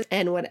appearances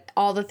and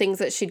all the things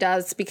that she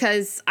does,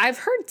 because I've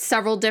heard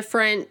several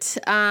different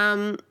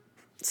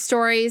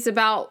stories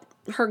about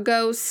her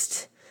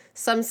ghost.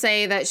 Some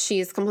say that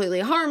she's completely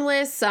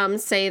harmless. Some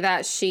say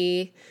that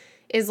she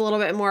is a little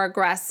bit more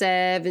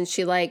aggressive and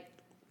she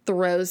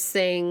throws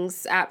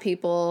things at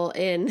people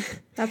in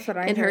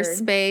her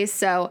space.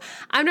 So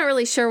I'm not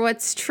really sure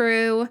what's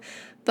true,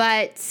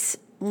 but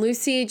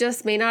Lucy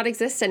just may not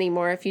exist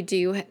anymore if you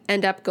do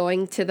end up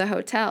going to the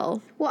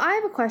hotel. Well, I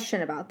have a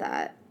question about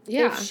that.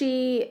 Yeah. If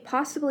she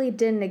possibly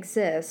didn't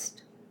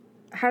exist,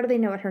 how do they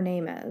know what her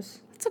name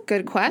is? That's a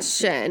good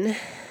question.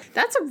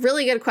 That's a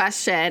really good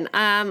question.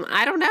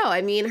 I don't know.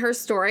 I mean, her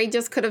story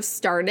just could have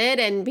started,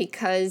 and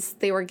because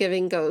they were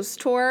giving ghost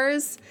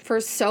tours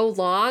for so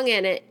long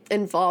and it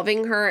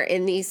involving her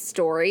in these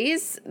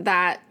stories,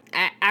 that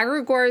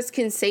egregores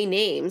can say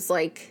names.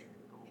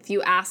 If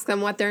you ask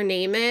them what their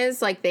name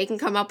is, they can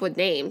come up with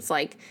names.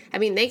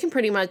 They can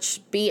pretty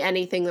much be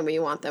anything that we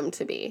want them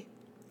to be.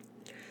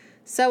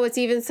 So it's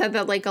even said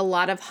that a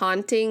lot of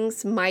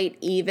hauntings might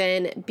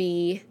even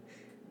be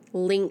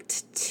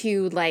linked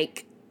to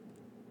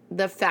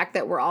the fact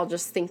that we're all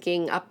just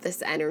thinking up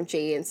this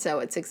energy, and so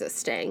it's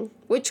existing,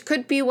 which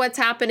could be what's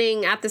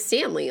happening at the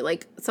Stanley.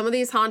 Some of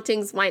these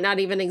hauntings might not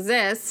even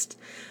exist,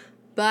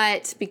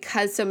 but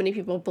because so many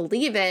people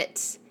believe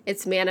it,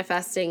 it's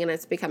manifesting and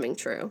it's becoming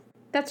true.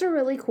 That's a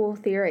really cool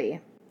theory.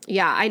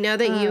 Yeah, I know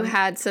that you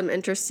had some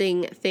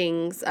interesting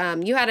things.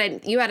 You had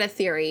a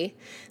theory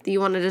that you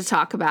wanted to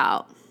talk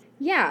about.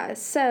 Yeah,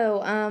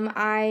 so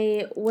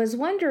I was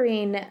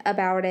wondering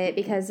about it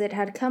because it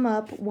had come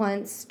up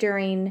once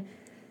during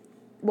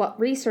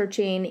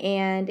researching,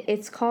 and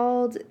it's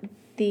called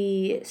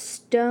the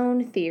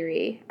stone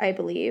theory, I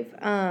believe.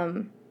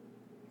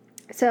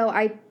 So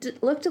I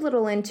looked a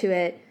little into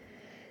it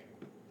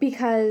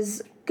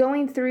because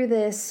going through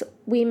this,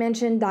 we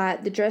mentioned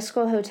that the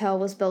Driscoll Hotel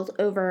was built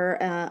over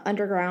an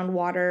underground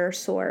water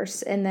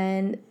source, and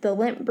then the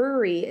Limp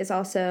Brewery is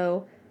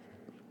also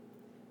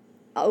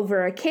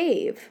over a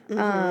cave.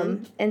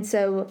 And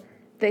so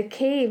the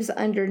caves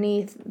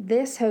underneath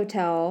this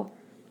hotel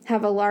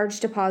have a large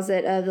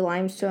deposit of the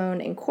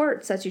limestone and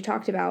quartz that you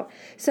talked about.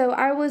 So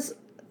I was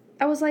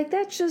like,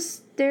 there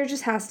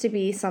just has to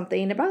be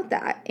something about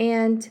that.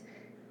 And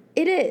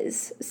it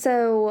is.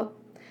 So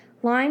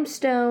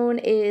limestone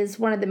is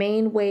one of the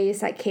main ways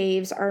that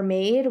caves are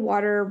made.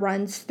 Water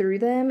runs through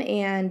them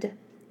and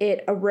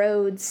it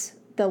erodes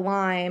the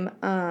lime.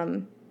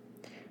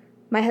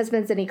 My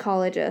husband's an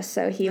ecologist,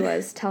 so he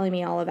was telling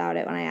me all about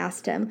it when I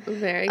asked him.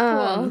 Very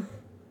cool.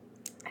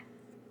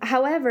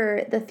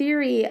 However, the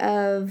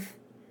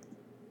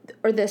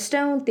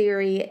stone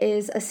theory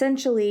is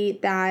essentially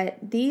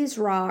that these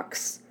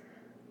rocks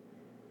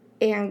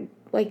and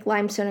like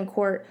limestone and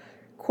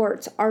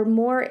quartz are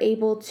more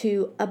able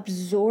to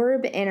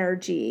absorb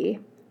energy,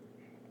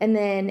 and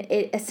then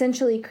it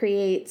essentially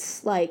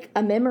creates like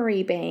a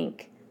memory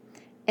bank,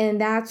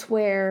 and that's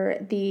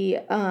where the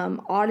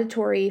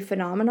auditory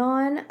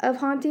phenomenon of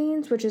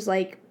hauntings, which is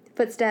like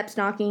footsteps,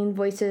 knocking,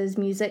 voices,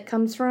 music,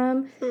 comes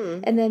from.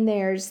 And then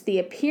there's the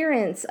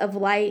appearance of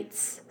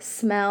lights,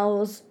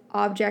 smells,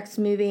 objects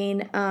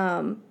moving,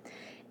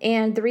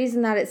 and the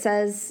reason that it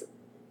says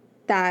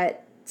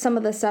that some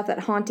of the stuff that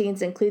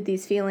hauntings include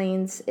these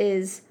feelings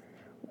is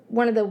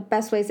one of the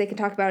best ways they can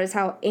talk about is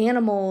how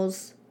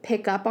animals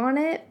pick up on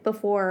it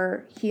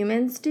before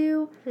humans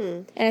do.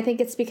 And I think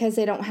it's because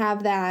they don't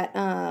have that,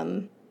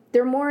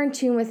 they're more in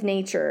tune with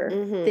nature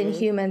than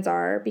humans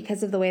are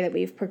because of the way that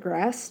we've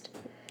progressed.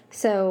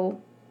 So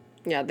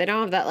yeah, they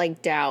don't have that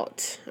like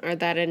doubt or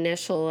that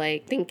initial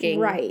like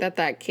thinking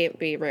that can't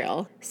be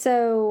real.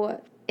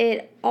 So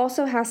it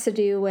also has to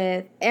do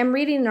with, I'm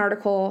reading an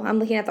article, I'm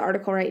looking at the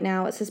article right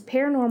now. It says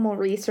paranormal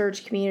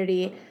research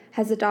community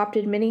has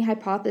adopted many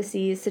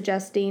hypotheses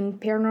suggesting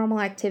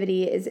paranormal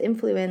activity is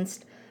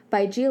influenced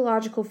by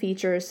geological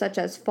features such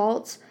as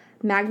faults,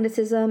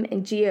 magnetism,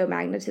 and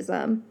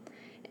geomagnetism,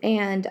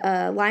 and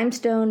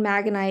limestone,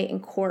 magnetite,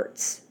 and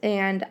quartz.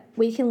 And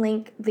we can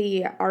link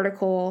the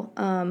article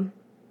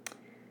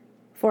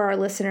for our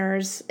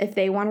listeners if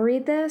they want to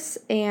read this.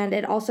 And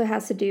it also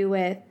has to do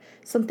with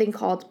something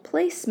called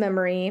place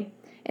memory,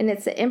 and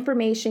it's the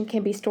information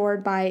can be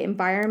stored by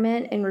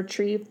environment and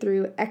retrieved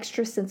through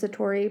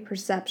extrasensitory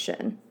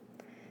perception.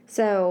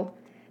 So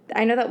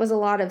I know that was a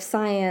lot of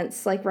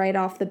science, like right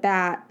off the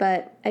bat,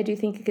 but I do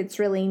think it's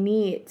really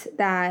neat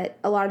that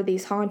a lot of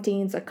these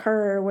hauntings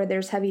occur where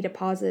there's heavy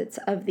deposits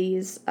of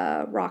these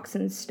rocks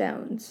and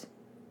stones.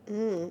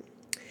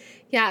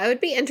 Yeah, it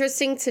would be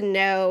interesting to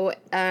know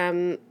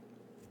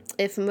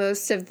if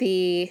most of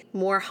the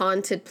more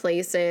haunted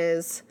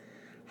places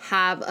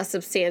have a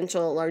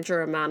substantial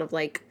larger amount of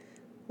like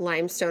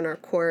limestone or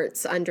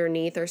quartz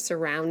underneath or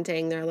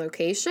surrounding their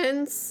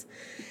locations.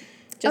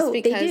 Just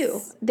because they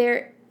do.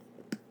 They're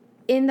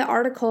in the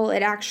article,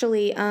 it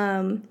actually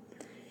in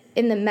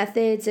the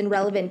methods and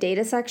relevant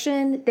data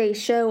section, they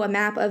show a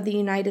map of the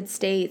United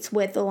States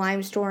with the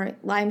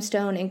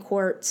limestone and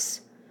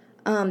quartz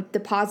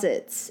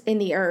deposits in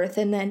the earth.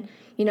 And then,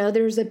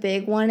 there's a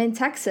big one in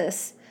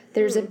Texas.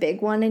 There's a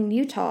big one in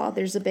Utah.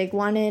 There's a big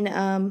one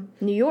in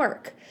New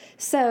York.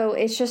 So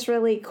it's just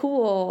really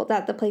cool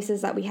that the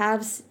places that we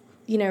have,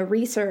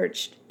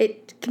 researched,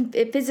 it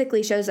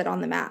physically shows it on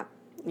the map.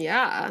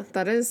 Yeah,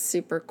 that is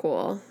super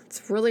cool.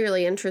 It's really,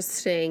 really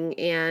interesting,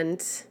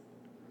 and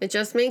it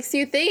just makes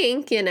you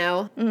think,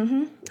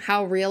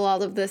 how real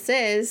all of this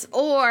is,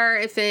 or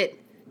if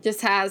it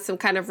just has some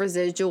kind of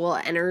residual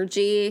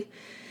energy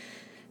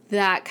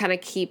that kind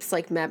of keeps,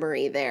 like,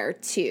 memory there,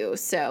 too.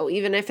 So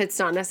even if it's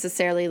not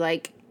necessarily,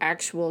 like,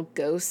 actual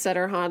ghosts that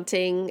are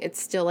haunting, it's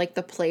still, like,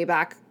 the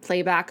playback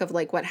of,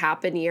 like, what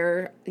happened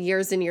years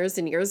and years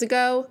and years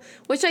ago,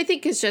 which I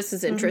think is just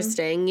as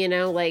interesting,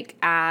 like,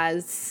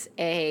 as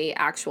a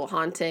actual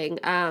haunting.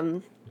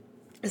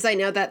 Because I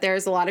know that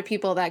there's a lot of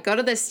people that go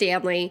to the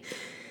Stanley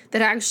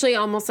that actually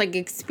almost, like,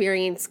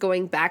 experience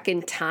going back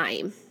in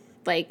time.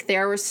 Like,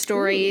 there were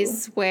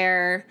stories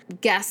where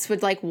guests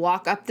would, like,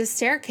 walk up the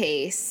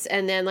staircase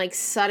and then, like,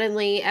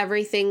 suddenly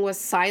everything was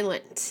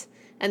silent.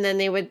 And then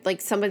they would,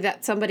 like,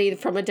 somebody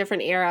from a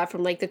different era,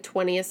 from, like, the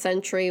 20th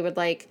century would,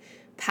 like,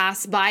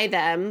 pass by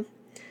them.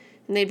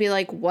 And they'd be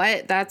like,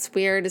 what? That's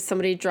weird. Is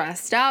somebody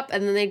dressed up?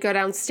 And then they'd go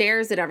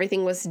downstairs and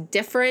everything was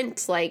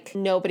different. Like,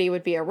 nobody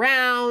would be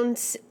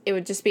around. It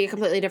would just be a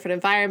completely different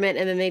environment.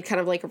 And then they'd kind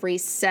of, like,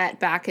 reset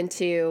back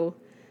into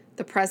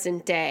the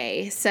present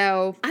day.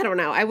 So I don't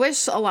know. I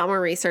wish a lot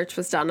more research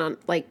was done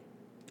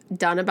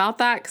about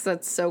that, because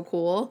that's so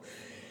cool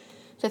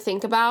to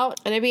think about.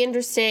 And it'd be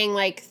interesting,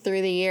 like,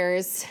 through the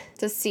years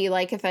to see,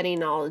 like, if any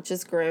knowledge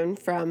has grown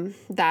from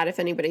that, if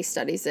anybody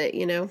studies it,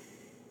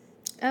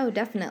 Oh,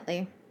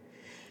 definitely.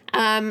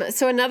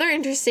 So another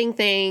interesting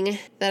thing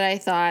that I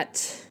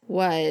thought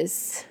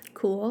was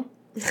cool.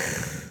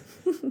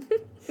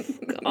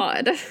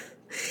 God.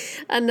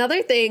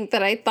 Another thing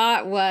that I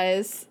thought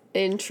was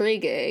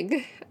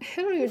intriguing.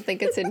 I don't even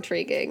think it's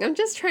intriguing. I'm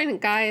just trying to,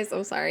 guys,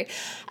 I'm sorry.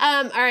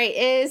 All right,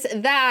 is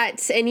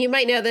that, and you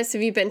might know this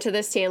if you've been to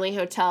the Stanley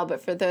Hotel,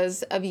 but for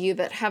those of you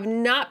that have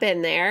not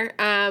been there,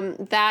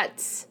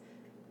 that's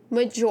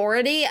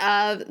majority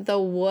of the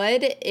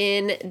wood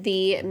in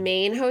the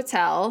main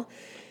hotel.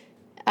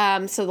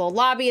 So the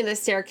lobby and the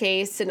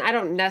staircase, and I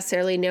don't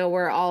necessarily know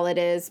where all it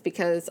is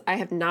because I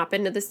have not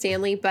been to the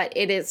Stanley, but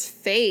it is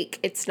fake.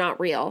 It's not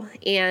real.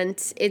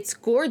 And it's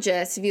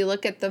gorgeous if you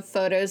look at the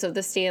photos of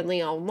the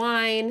Stanley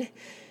online,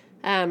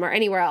 or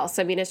anywhere else.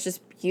 I mean, it's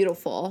just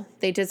beautiful.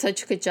 They did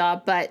such a good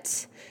job,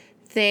 but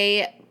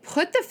they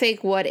put the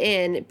fake wood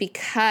in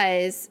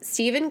because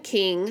Stephen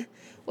King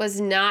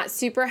was not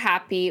super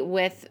happy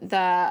with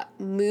the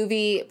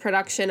movie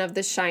production of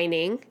The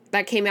Shining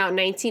that came out in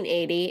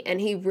 1980,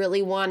 and he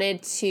really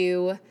wanted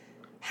to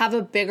have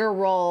a bigger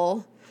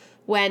role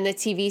when the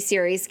TV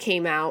series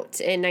came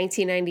out in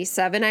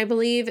 1997, I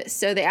believe.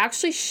 So they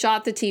actually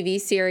shot the TV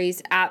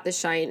series at the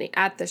Stanley,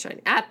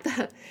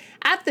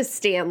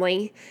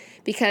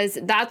 because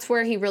that's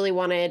where he really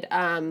wanted,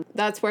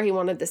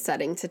 the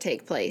setting to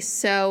take place.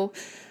 So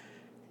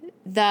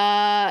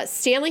the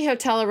Stanley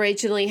Hotel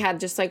originally had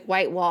just like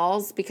white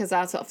walls because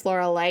that's what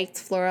Flora liked.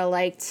 Flora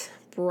liked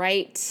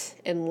bright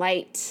and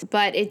light,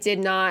 but it did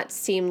not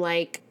seem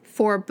like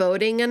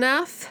foreboding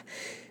enough.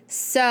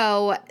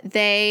 So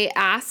they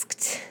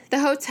asked the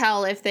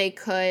hotel if they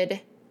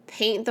could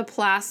paint the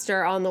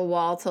plaster on the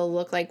wall to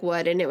look like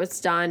wood, and it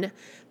was done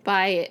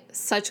by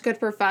such good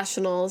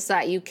professionals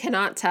that you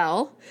cannot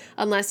tell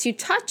unless you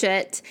touch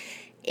it.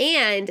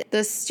 And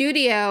the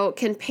studio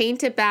can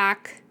paint it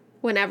back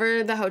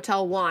whenever the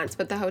hotel wants,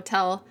 but the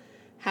hotel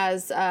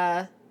has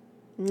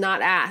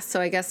not asked, so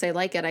I guess they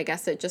like it. I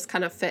guess it just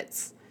kind of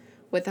fits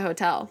with the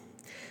hotel.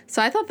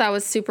 So I thought that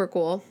was super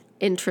cool,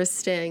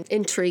 interesting,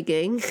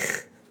 intriguing,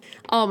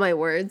 all my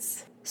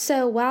words.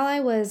 So while I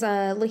was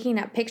looking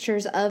at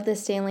pictures of the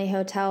Stanley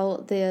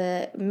Hotel,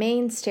 the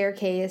main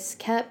staircase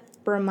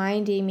kept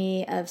reminding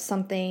me of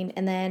something,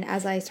 and then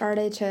as I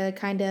started to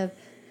kind of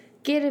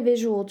get a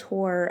visual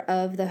tour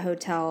of the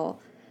hotel,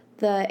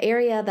 the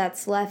area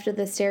that's left of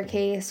the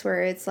staircase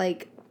where it's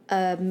like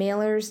a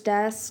mailer's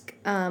desk,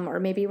 or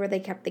maybe where they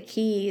kept the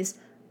keys,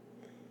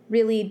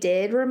 really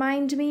did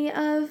remind me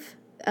of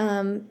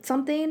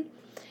something.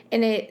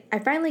 And I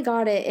finally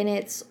got it, and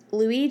it's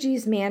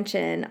Luigi's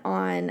Mansion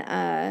on,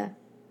 I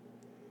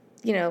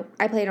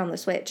played on the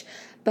Switch,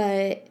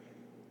 but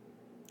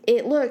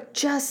it looked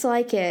just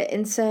like it.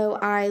 And so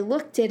I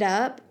looked it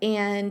up,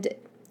 and,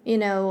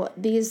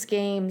 these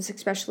games,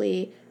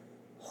 especially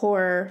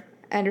horror,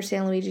 I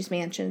understand Luigi's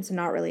Mansion's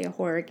not really a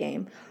horror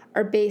game,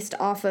 are based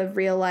off of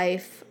real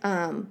life,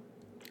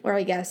 or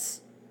I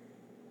guess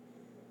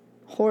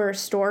horror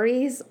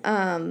stories.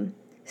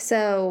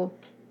 So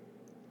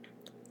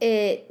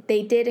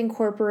they did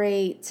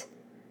incorporate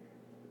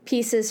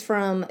pieces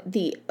from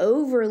the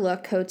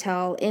Overlook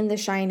Hotel in The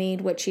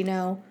Shining, which,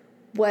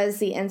 was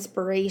the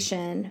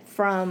inspiration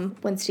from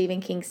when Stephen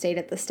King stayed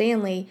at the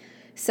Stanley.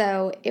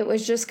 So it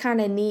was just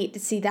kind of neat to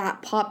see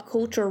that pop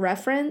culture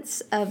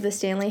reference of the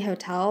Stanley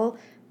Hotel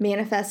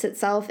manifest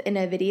itself in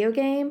a video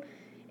game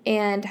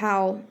and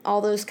how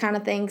all those kind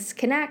of things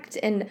connect.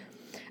 And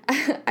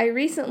I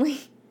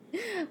recently,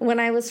 when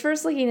I was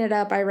first looking it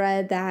up, I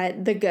read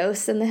that the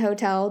ghosts in the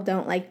hotel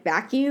don't like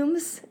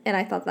vacuums, and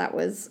I thought that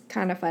was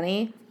kind of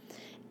funny.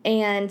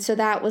 And so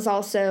that was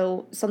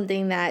also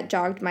something that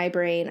jogged my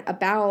brain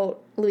about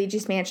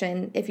Luigi's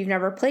Mansion. If you've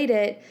never played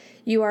it,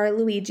 you are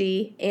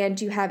Luigi, and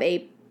you have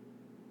a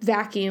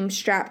vacuum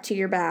strapped to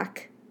your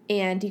back,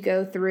 and you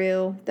go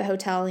through the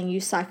hotel and you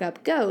suck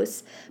up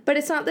ghosts. But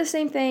it's not the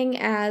same thing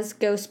as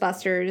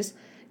Ghostbusters.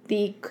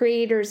 The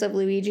creators of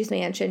Luigi's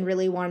Mansion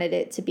really wanted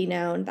it to be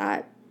known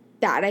that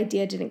that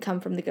idea didn't come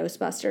from the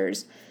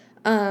Ghostbusters.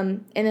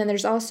 And then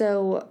there's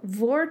also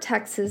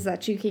vortexes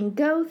that you can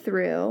go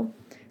through.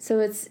 So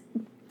it's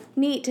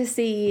neat to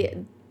see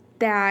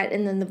that,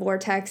 and then the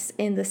vortex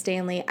in the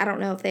Stanley. I don't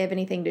know if they have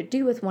anything to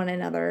do with one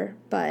another,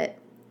 but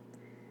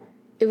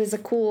it was a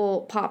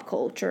cool pop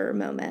culture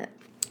moment.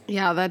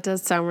 Yeah, that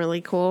does sound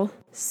really cool.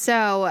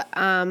 So,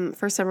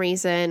 for some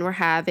reason, we're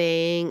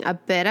having a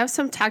bit of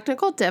some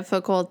technical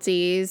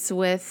difficulties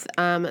with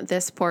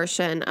this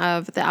portion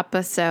of the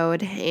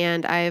episode,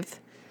 and I've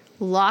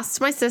lost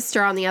my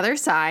sister on the other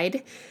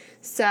side.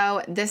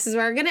 So this is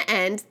where we're going to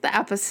end the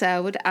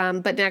episode.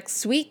 But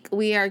next week,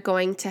 we are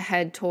going to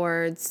head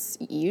towards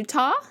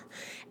Utah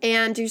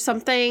and do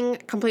something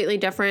completely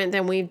different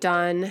than we've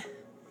done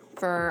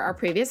for our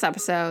previous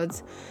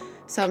episodes.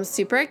 So I'm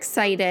super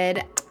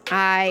excited.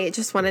 I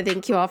just want to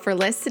thank you all for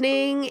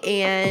listening,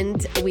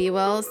 and we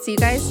will see you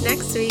guys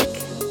next week.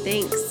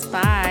 Thanks.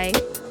 Bye.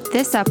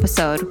 This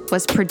episode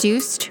was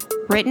produced,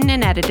 written,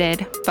 and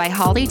edited by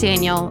Holly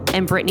Daniel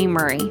and Brittany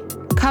Murray.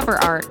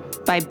 Cover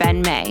art by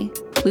Ben May.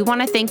 We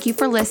want to thank you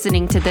for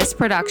listening to this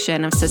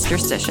production of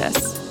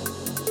Sisterstitious.